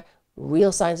paranoia,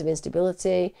 real signs of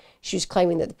instability. She was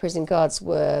claiming that the prison guards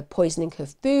were poisoning her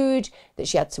food, that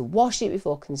she had to wash it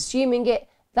before consuming it.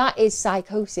 That is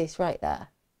psychosis right there.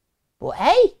 But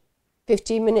hey,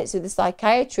 15 minutes with the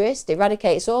psychiatrist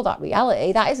eradicates all that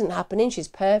reality. That isn't happening. She's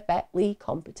perfectly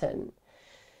competent.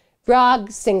 Bragg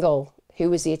Singal, who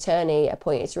was the attorney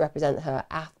appointed to represent her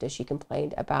after she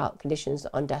complained about conditions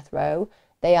on death row,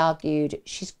 they argued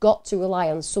she's got to rely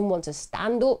on someone to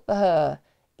stand up for her,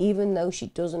 even though she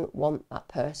doesn't want that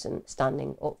person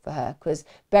standing up for her. Because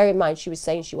bear in mind, she was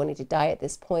saying she wanted to die at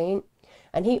this point.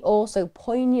 And he also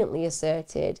poignantly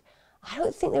asserted, I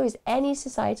don't think there is any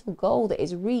societal goal that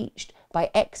is reached by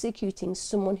executing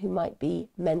someone who might be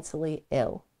mentally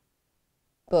ill.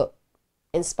 But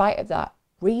in spite of that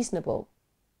reasonable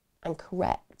and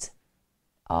correct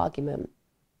argument,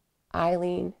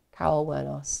 Aileen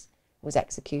Wuornos was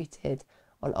executed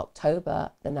on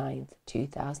October the 9th,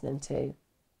 2002,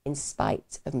 in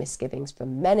spite of misgivings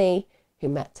from many who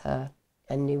met her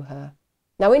and knew her.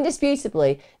 Now,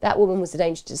 indisputably, that woman was a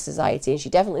danger to society, and she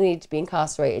definitely needed to be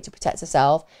incarcerated to protect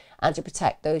herself and to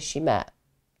protect those she met.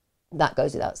 That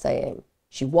goes without saying.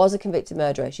 She was a convicted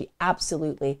murderer. She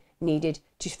absolutely needed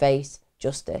to face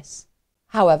justice.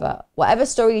 However, whatever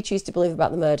story you choose to believe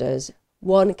about the murders,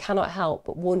 one cannot help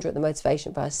but wonder at the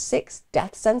motivation for her 6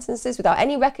 death sentences without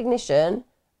any recognition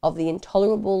of the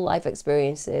intolerable life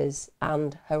experiences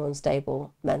and her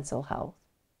unstable mental health.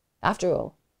 After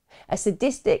all, a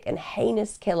sadistic and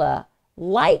heinous killer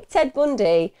like Ted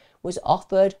Bundy was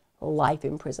offered life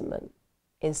imprisonment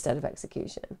instead of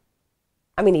execution.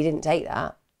 I mean, he didn't take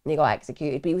that and he got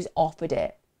executed, but he was offered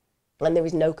it. And there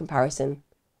is no comparison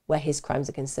where his crimes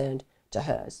are concerned to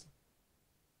hers.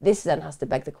 This then has to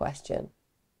beg the question,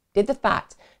 did the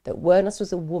fact that Wuornos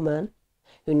was a woman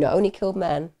who not only killed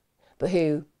men, but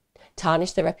who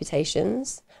tarnished their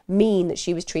reputations, mean that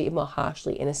she was treated more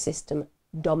harshly in a system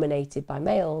dominated by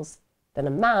males than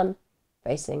a man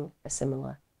facing a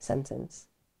similar sentence?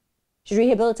 Should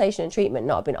rehabilitation and treatment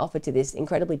not have been offered to this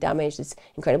incredibly damaged, this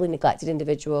incredibly neglected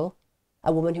individual,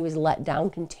 a woman who was let down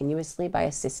continuously by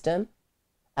a system,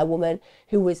 a woman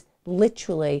who was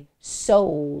literally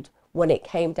sold when it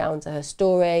came down to her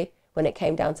story, when it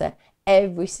came down to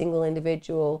every single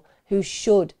individual who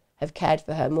should have cared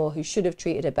for her more, who should have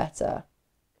treated her better?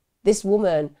 This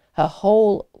woman, her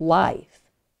whole life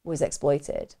was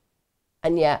exploited.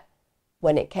 And yet,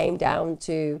 when it came down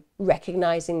to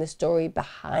recognizing the story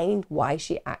behind why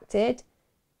she acted,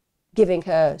 giving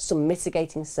her some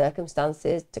mitigating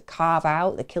circumstances to carve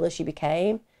out the killer she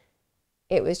became,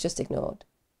 it was just ignored,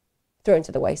 thrown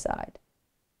to the wayside.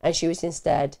 And she was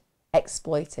instead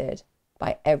exploited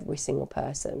by every single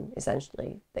person,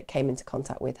 essentially, that came into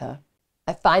contact with her.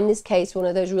 I find this case one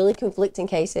of those really conflicting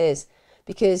cases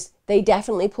because they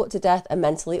definitely put to death a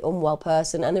mentally unwell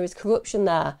person, and there is corruption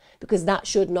there because that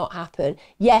should not happen.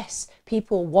 Yes,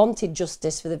 people wanted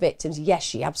justice for the victims. Yes,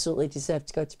 she absolutely deserved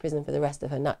to go to prison for the rest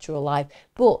of her natural life.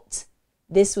 But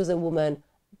this was a woman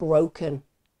broken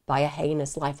by a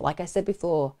heinous life. Like I said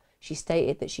before, she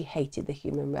stated that she hated the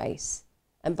human race.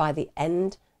 And by the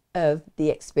end of the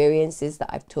experiences that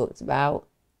I've talked about,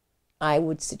 I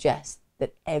would suggest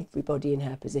that everybody in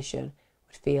her position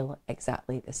would feel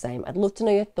exactly the same. I'd love to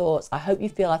know your thoughts. I hope you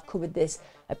feel I've covered this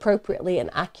appropriately and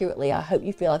accurately. I hope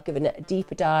you feel I've given it a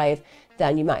deeper dive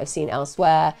than you might have seen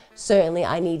elsewhere. Certainly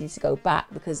I needed to go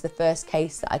back because the first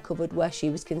case that I covered where she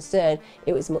was concerned,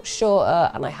 it was much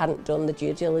shorter and I hadn't done the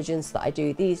due diligence that I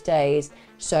do these days.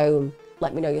 So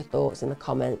let me know your thoughts in the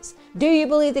comments. Do you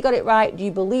believe they got it right? Do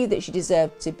you believe that she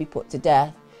deserved to be put to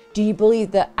death? Do you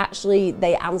believe that actually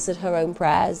they answered her own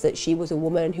prayers, that she was a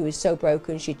woman who was so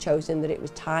broken she'd chosen that it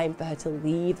was time for her to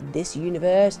leave this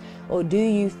universe? Or do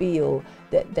you feel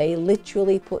that they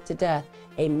literally put to death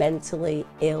a mentally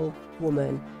ill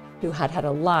woman who had had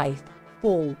a life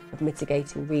full of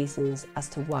mitigating reasons as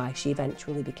to why she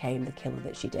eventually became the killer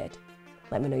that she did?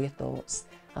 Let me know your thoughts.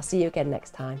 I'll see you again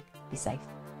next time. Be safe.